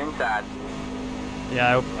got one inside.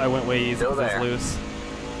 Yeah, I went way easy Still because I there. was loose.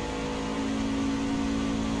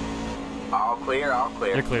 All clear, all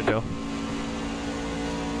clear. You're clear, Joe.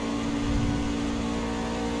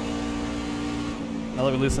 Now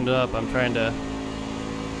that we loosened it up, I'm trying to...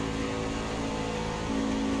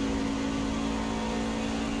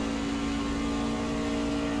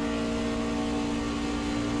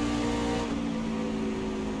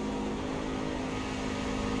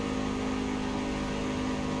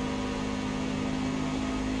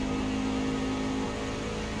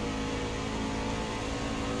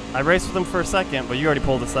 I raced with him for a second, but you already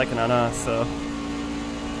pulled a second on us, so...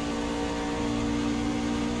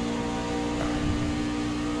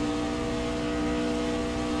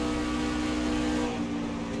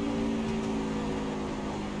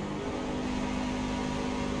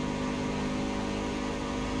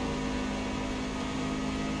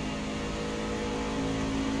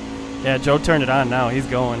 Yeah, Joe turned it on now. He's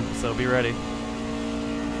going, so be ready.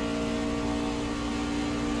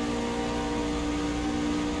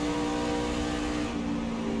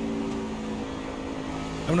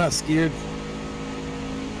 I'm not scared.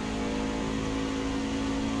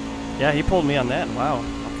 Yeah, he pulled me on that. Wow.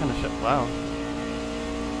 I'm kind of shit. Wow.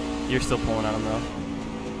 You're still pulling on him, though.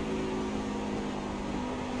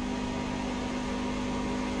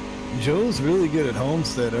 Joe's really good at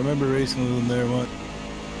Homestead. I remember racing with him there once.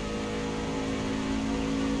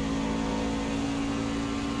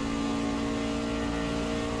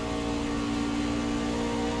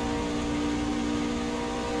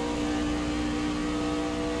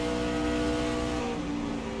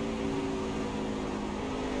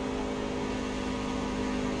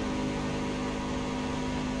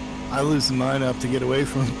 I loosened mine up to get away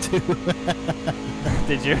from him too.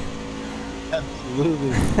 Did you? Absolutely.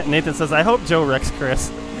 Nathan says, I hope Joe wrecks Chris.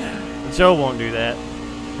 Joe won't do that.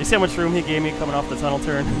 You see how much room he gave me coming off the tunnel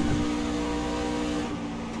turn?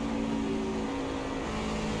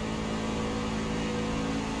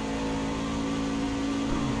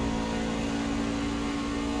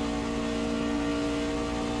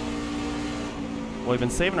 Well, we've been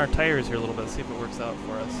saving our tires here a little bit, see if it works out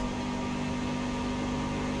for us.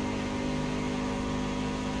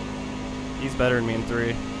 He's better than me in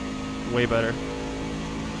 3. Way better.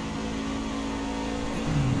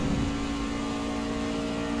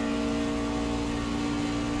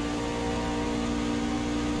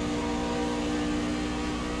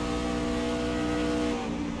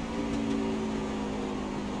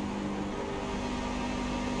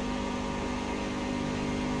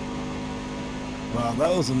 Wow,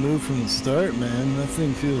 that was a move from the start, man. That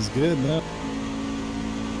thing feels good now.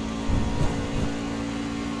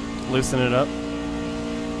 Loosen it up.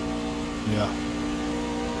 Yeah.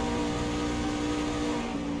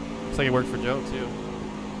 Looks like it worked for Joe too.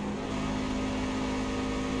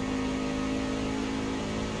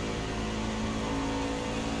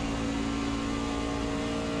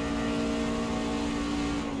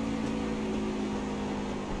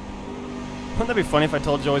 Wouldn't that be funny if I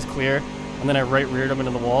told Joe he's clear and then I right reared him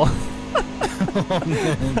into the wall?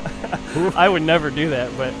 Oh, I would never do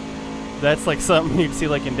that, but that's like something you'd see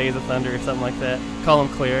like in Days of Thunder or something like that. Call him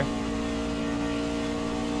clear.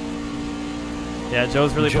 Yeah,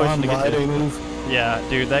 Joe's really pushing to get you. Move. Yeah,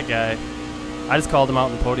 dude, that guy. I just called him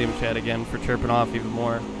out in the podium chat again for chirping off even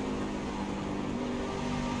more.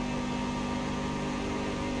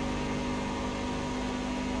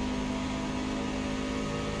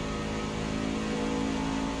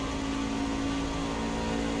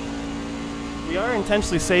 We are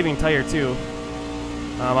intentionally saving tire too.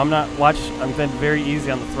 I'm been very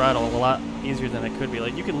easy on the throttle, a lot easier than I could be.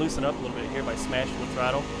 Like you can loosen up a little bit here by smashing the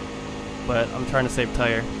throttle, but I'm trying to save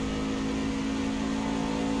tire.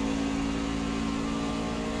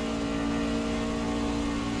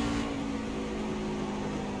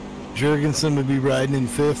 Jurgensen would be riding in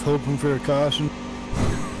 5th, hoping for a caution.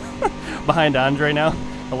 Behind Andre now,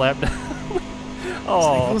 a lap down.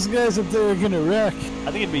 Oh, Those guys up there are gonna wreck.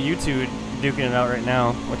 I think it'd be you two duking it out right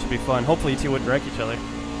now, which would be fun. Hopefully you two wouldn't wreck each other.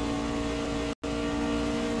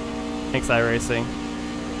 Thanks, iRacing.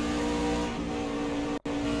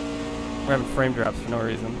 We're having frame drops for no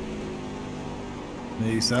reason. Yeah,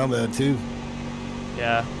 you sound bad too.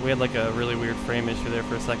 Yeah, we had like a really weird frame issue there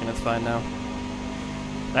for a second. It's fine now.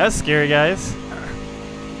 That was scary, guys.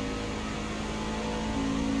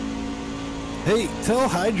 Hey, tell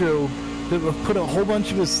Hydro to put a whole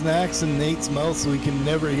bunch of his snacks in Nate's mouth so we can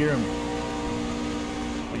never hear him.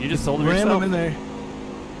 Well, you just told him Ram yourself. him in there.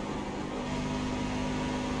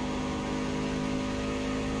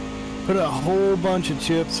 Put a whole bunch of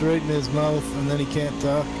chips right in his mouth, and then he can't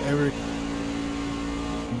talk ever.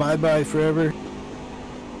 Bye-bye forever.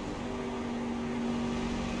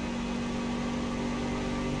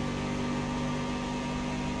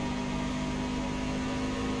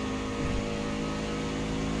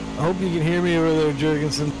 I hope you can hear me over there,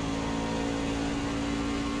 Jurgensen.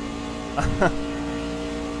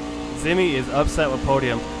 Zimmy is upset with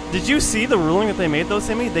podium. Did you see the ruling that they made though,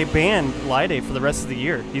 Zimmy? They banned Lide for the rest of the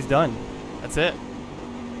year. He's done. That's it.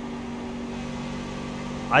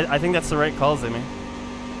 I think that's the right call, Zimmy.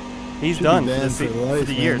 He's Should done be for banned the, for life,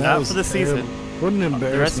 the year, man. That not was for the terrible. season. What an The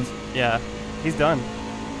rest, embarrassment. yeah, he's done.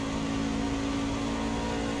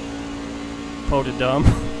 Poded dumb.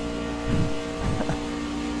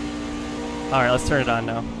 Alright, let's turn it on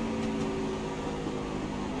now.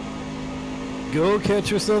 Go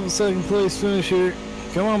catch yourself a second place finisher.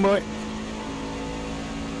 Come on, boy.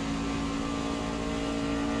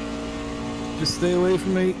 Just stay away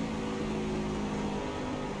from me.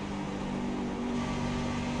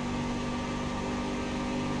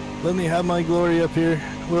 Let me have my glory up here,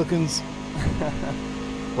 Wilkins.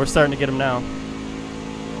 We're starting to get him now.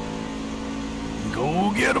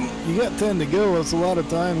 Go get him. You got 10 to go. That's a lot of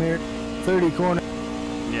time here. 30 corner.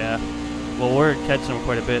 Yeah. Well, we're catching him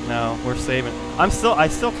quite a bit now. We're saving. I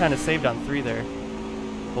still kind of saved on 3 there.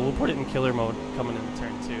 But we'll put it in killer mode coming into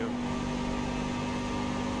turn 2.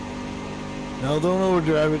 No, don't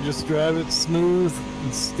overdrive it. Just drive it smooth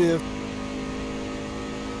and stiff.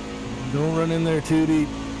 Don't run in there too deep.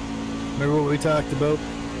 Remember what we talked about?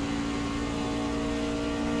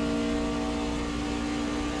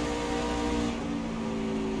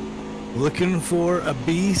 Looking for a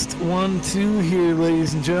beast 1-2 here,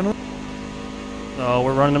 ladies and gentlemen. Oh,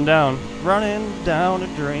 we're running him down. Running down a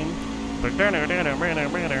drain. Who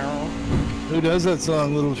does that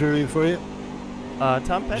song? Little trivia for you.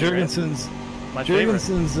 Tom Petty. Jurgensen's. Right? My favorite.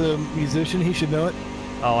 Jurgensen's a musician. He should know it.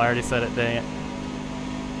 Oh, I already said it. Dang it.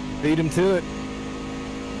 Beat him to it.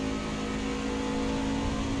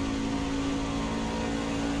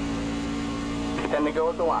 Tend to go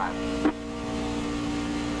with the line.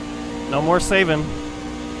 No more saving.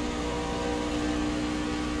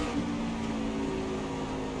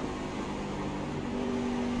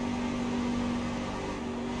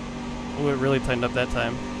 Ooh, it really tightened up that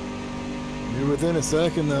time. You're within a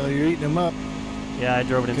second, though. You're eating him up. Yeah, I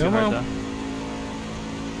drove it in too Come hard, on. though.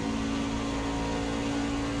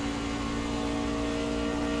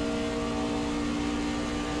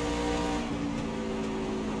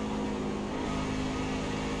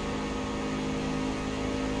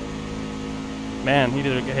 Man, he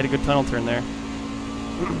hit a good tunnel turn there.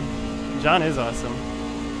 John is awesome.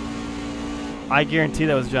 I guarantee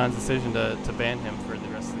that was John's decision to ban him for the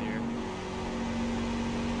rest of the year.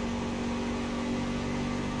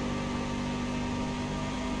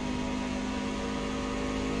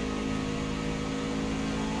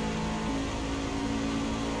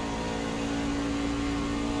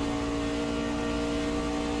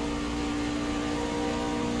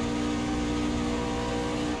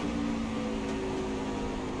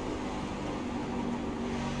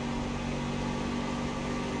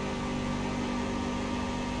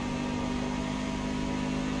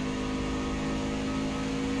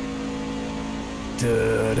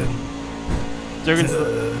 Dun-dun.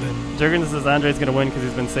 Jurgen says Andre's going to win because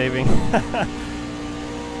he's been saving.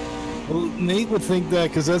 Well, Nate would think that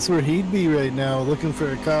because that's where he'd be right now, looking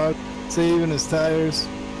for a car, saving his tires,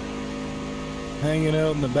 hanging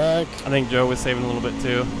out in the back. I think Joe was saving a little bit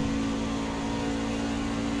too.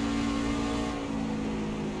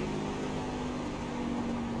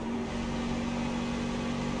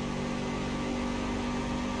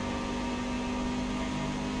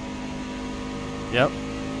 Yep,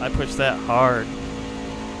 I pushed that hard.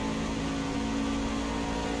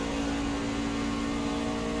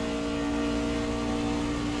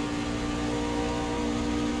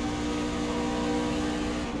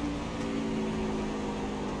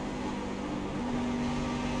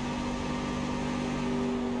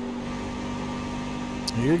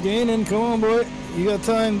 You're gaining. Come on, boy. You got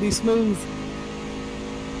time. Be smooth.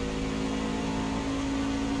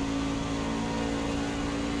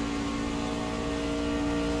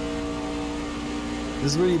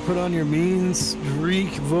 This is where you put on your mean streak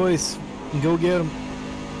voice and go get them.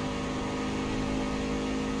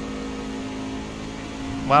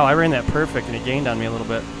 Wow, I ran that perfect and he gained on me a little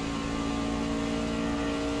bit.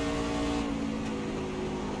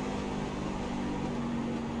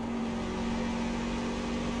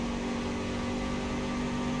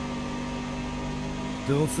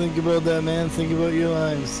 Don't think about that, man. Think about your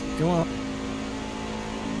lives. Come on.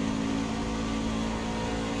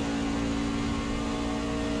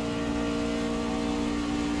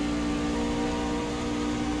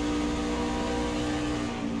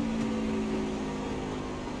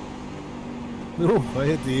 Oh, I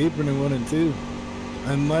hit the apron in 1 and 2.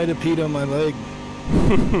 I might have peed on my leg.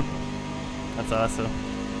 That's awesome.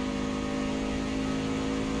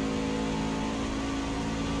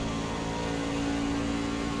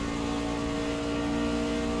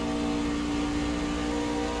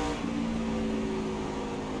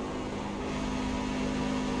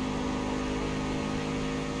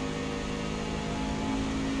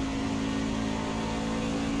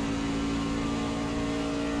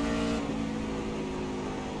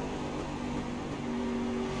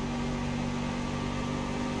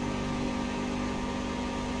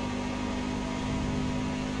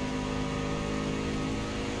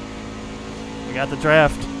 We got the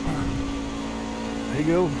draft. There you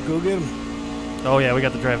go. Go get him. Oh yeah, we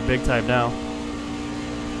got the draft big time now.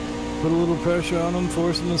 Put a little pressure on him.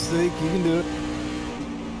 Force a mistake. You can do it.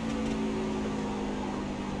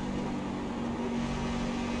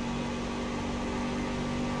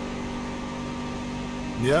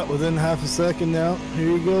 Yeah, within half a second now. Here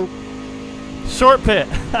you go. Short pit.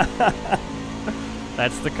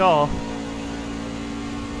 That's the call.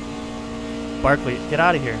 Barkley, get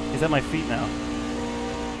out of here. He's at my feet now.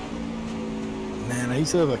 Man, I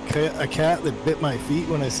used to have a cat that bit my feet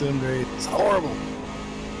when I simmed race. It's horrible.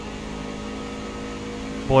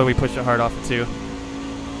 Boy, we pushed it hard off it too.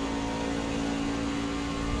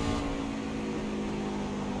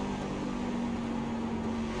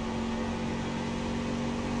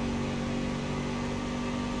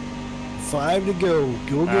 Five to go.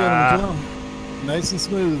 Go get him. Come on. Nice and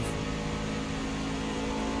smooth.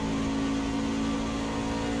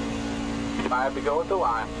 5 to go at the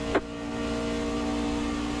line.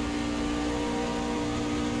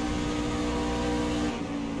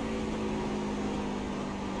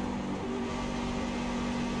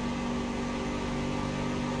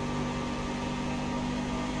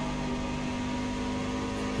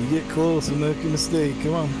 You get close and make a mistake.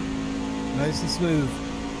 Come on. Nice and smooth.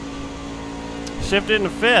 Shifted into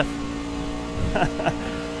 5th.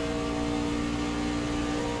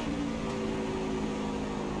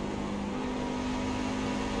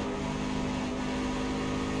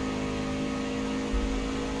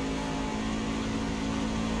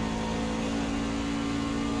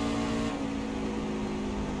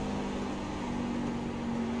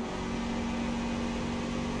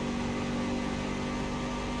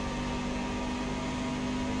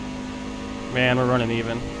 Man, we're running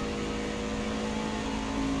even.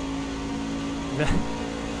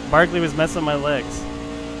 Barkley was messing with my legs.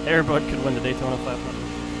 Airbud could win the Daytona 500.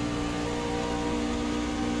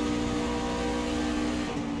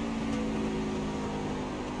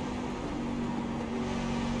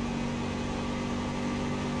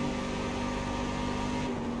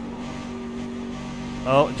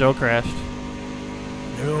 Oh, Joe crashed.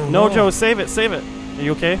 No, Joe, save it, save it. Are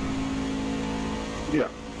you okay? Yeah.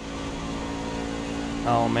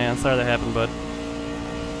 Oh man, sorry that happened, bud.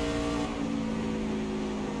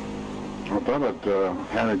 I thought it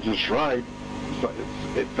had it just right.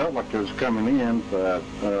 It felt like it was coming in, but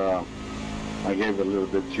I gave it a little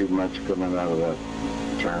bit too much coming out of that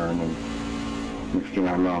turn, and Next thing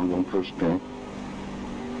I know, I'm going first thing.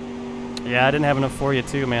 Yeah, I didn't have enough for you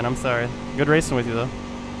too, man. I'm sorry. Good racing with you though.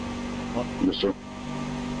 Yes, sir.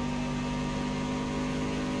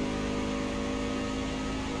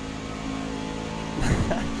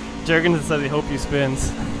 Jurgen says he hope you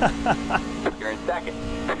spins. You're in second.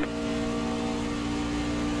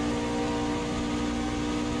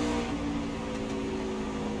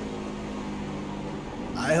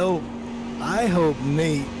 I hope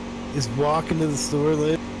Nate is walking to the store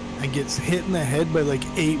later and gets hit in the head by like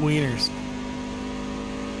 8 wieners.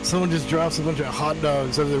 Someone just drops a bunch of hot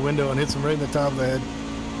dogs out of their window and hits him right in the top of the head.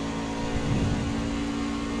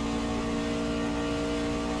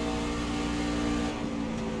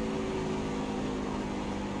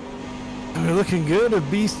 We're looking good. A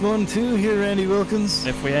Beast 1-2 here, Randy Wilkins.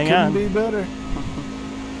 If we hang Couldn't on. be better.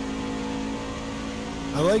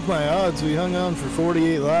 I like my odds. We hung on for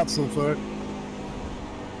 48 laps so far.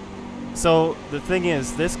 So the thing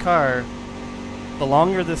is, this car, the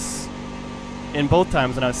longer this, in both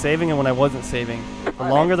times when I was saving and when I wasn't saving, the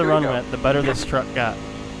longer the run went, the better this truck got.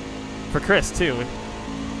 For Chris too.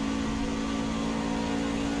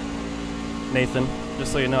 Nathan,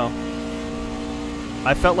 just so you know.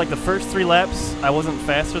 I felt like the first 3 laps I wasn't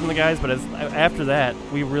faster than the guys, but after that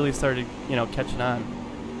we really started, catching on.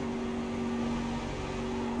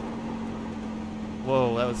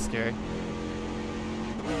 Whoa, that was scary.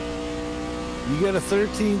 You got a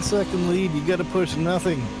 13-second lead. You got to push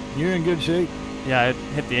nothing. You're in good shape. Yeah, I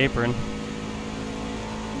hit the apron.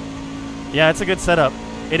 Yeah, it's a good setup.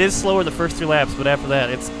 It is slower the first 3 laps, but after that,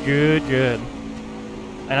 it's good.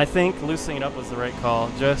 And I think loosening it up was the right call,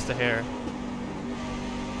 just a hair.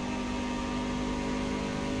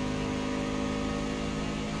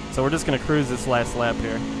 So we're just going to cruise this last lap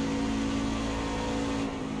here.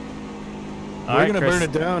 We're going to burn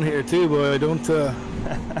it down here too, boy. Don't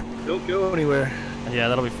go anywhere. Yeah,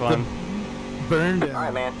 that'll be fun. Burn down. All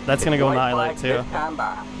right, man. That's going to go in the highlight too. This time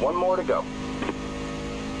by. 1 more to go.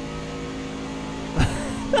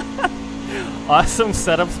 Awesome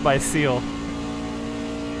setups by Seal.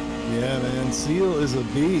 Yeah, man. Seal is a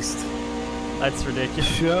beast. That's ridiculous.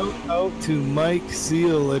 Shout out to Mike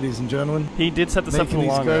Seal, ladies and gentlemen. He did set this up for the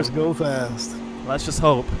long run. These cars go fast. Let's just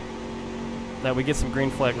hope that we get some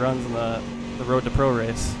green flag runs in the Road to Pro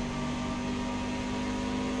race.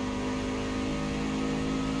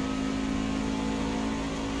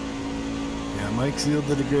 Yeah, Mike Seal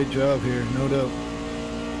did a great job here, no doubt.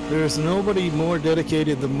 There's nobody more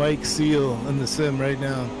dedicated than Mike Seal in the sim right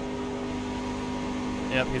now.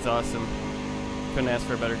 Yep, he's awesome. Couldn't ask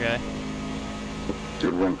for a better guy.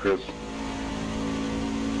 Good win, Chris.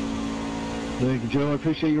 Thank you, Joe. I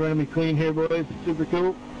appreciate you running me clean here, boys. Super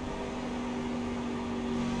cool.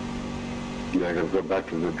 Yeah, I gotta go back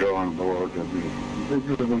to the drawing board.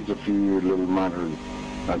 There's a few little minor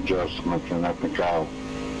adjustments, and I think I'll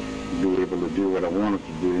be able to do what I wanted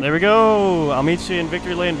to do. There we go. I'll meet you in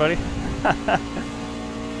victory lane, buddy.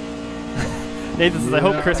 Nathan says, I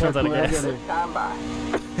hope Chris runs out of gas.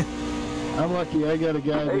 I'm lucky I got a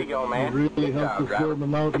guy that really helps us sort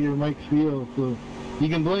them out here, Mike Seal. So you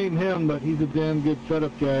can blame him, but he's a damn good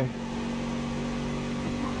setup guy.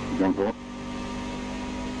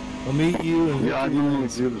 I'll meet you. Yeah, I normally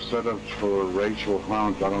do the setups for Rachel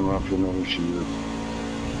Hunt. I don't know if you know who she is.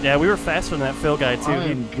 Yeah, we were faster than that Phil guy too. I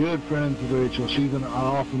am good friends with Rachel. She's an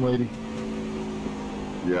awesome lady.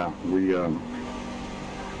 Yeah, we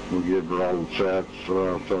give her all the sets,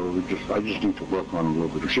 so I just need to work on a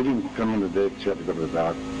little bit. She didn't come in today because she had to go to the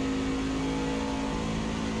doctor.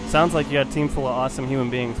 Sounds like you got a team full of awesome human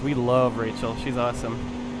beings. We love Rachel. She's awesome.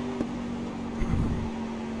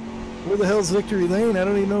 Where the hell's Victory Lane? I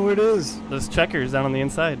don't even know where it is. Those checkers down on the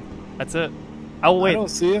inside. That's it. Oh wait, I don't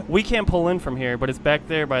see it. We can't pull in from here, but it's back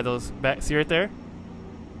there by those back. See right there?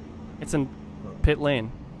 It's in pit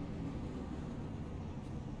lane.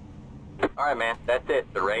 All right, man. That's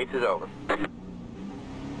it. The race is over.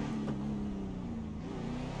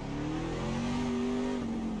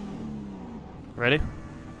 Ready?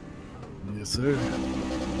 Yes, sir.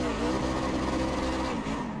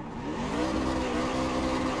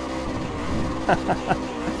 I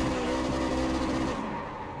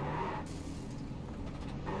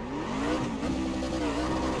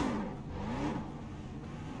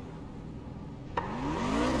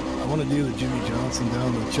want to do the Jimmy Johnson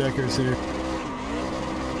down the checkers here.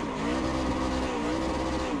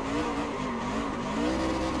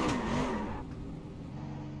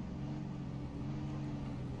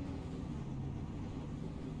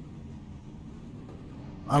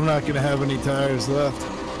 I'm not going to have any tires left.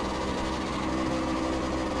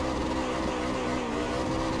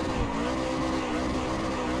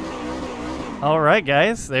 All right,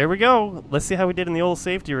 guys, there we go. Let's see how we did in the old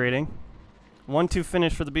safety rating. 1-2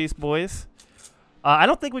 finish for the Beast Boys. I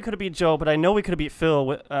don't think we could have beat Joe, but I know we could have beat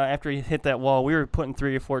Phil after he hit that wall. We were putting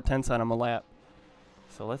 3 or 4 tenths on him a lap.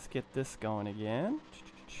 So let's get this going again.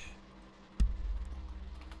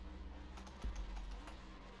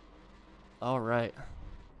 All right.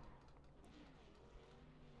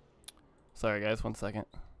 Sorry, guys, 1 second.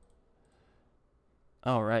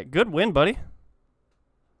 All right, good win, buddy.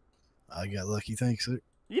 I got lucky, thanks, sir.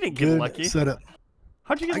 You didn't get Good lucky. setup.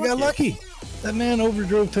 How'd you get I lucky? got lucky. That man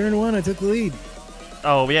overdrove turn 1. I took the lead.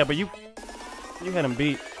 Oh, yeah, but you had him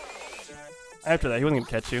beat. After that, he wasn't going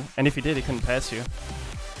to catch you. And if he did, he couldn't pass you.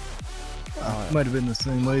 Might have been the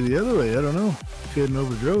same way the other way. I don't know. If he hadn't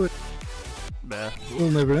overdrove it, Bah. we'll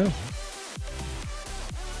never know.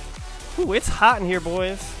 Ooh, it's hot in here,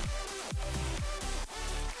 boys.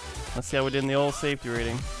 Let's see how we did in the old safety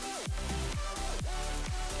rating.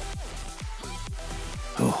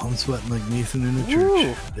 Oh, I'm sweating like Nathan in a Woo.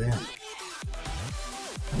 church. Damn.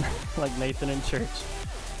 Like Nathan in church.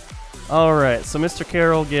 All right, so Mr.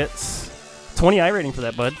 Carroll gets 20 I rating for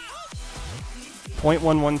that, bud.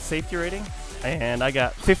 0.11 safety rating, and I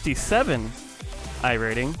got 57 I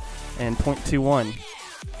rating and 0.21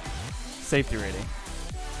 safety rating.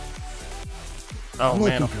 Oh, I'm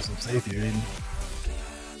man. looking for some safety rating.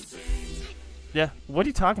 Yeah, what are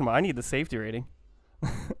you talking about? I need the safety rating.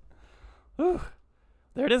 Whew.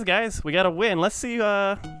 There it is, guys. We got a win. Let's see,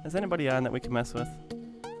 is anybody on that we can mess with?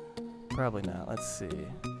 Probably not. Let's see.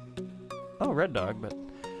 Oh, Red Dog, but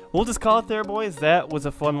we'll just call it there, boys. That was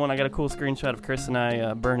a fun one. I got a cool screenshot of Chris and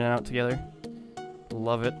I burning out together.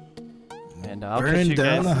 Love it. And I'll catch Burning you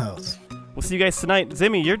down guys. the house. We'll see you guys tonight.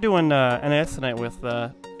 Zimmy, you're doing NAS tonight with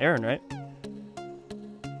Aaron, right?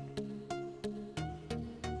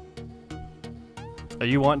 Are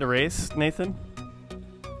you wanting to race, Nathan?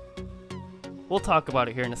 We'll talk about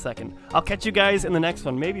it here in a second. I'll catch you guys in the next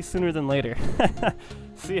one, maybe sooner than later.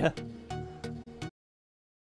 See ya.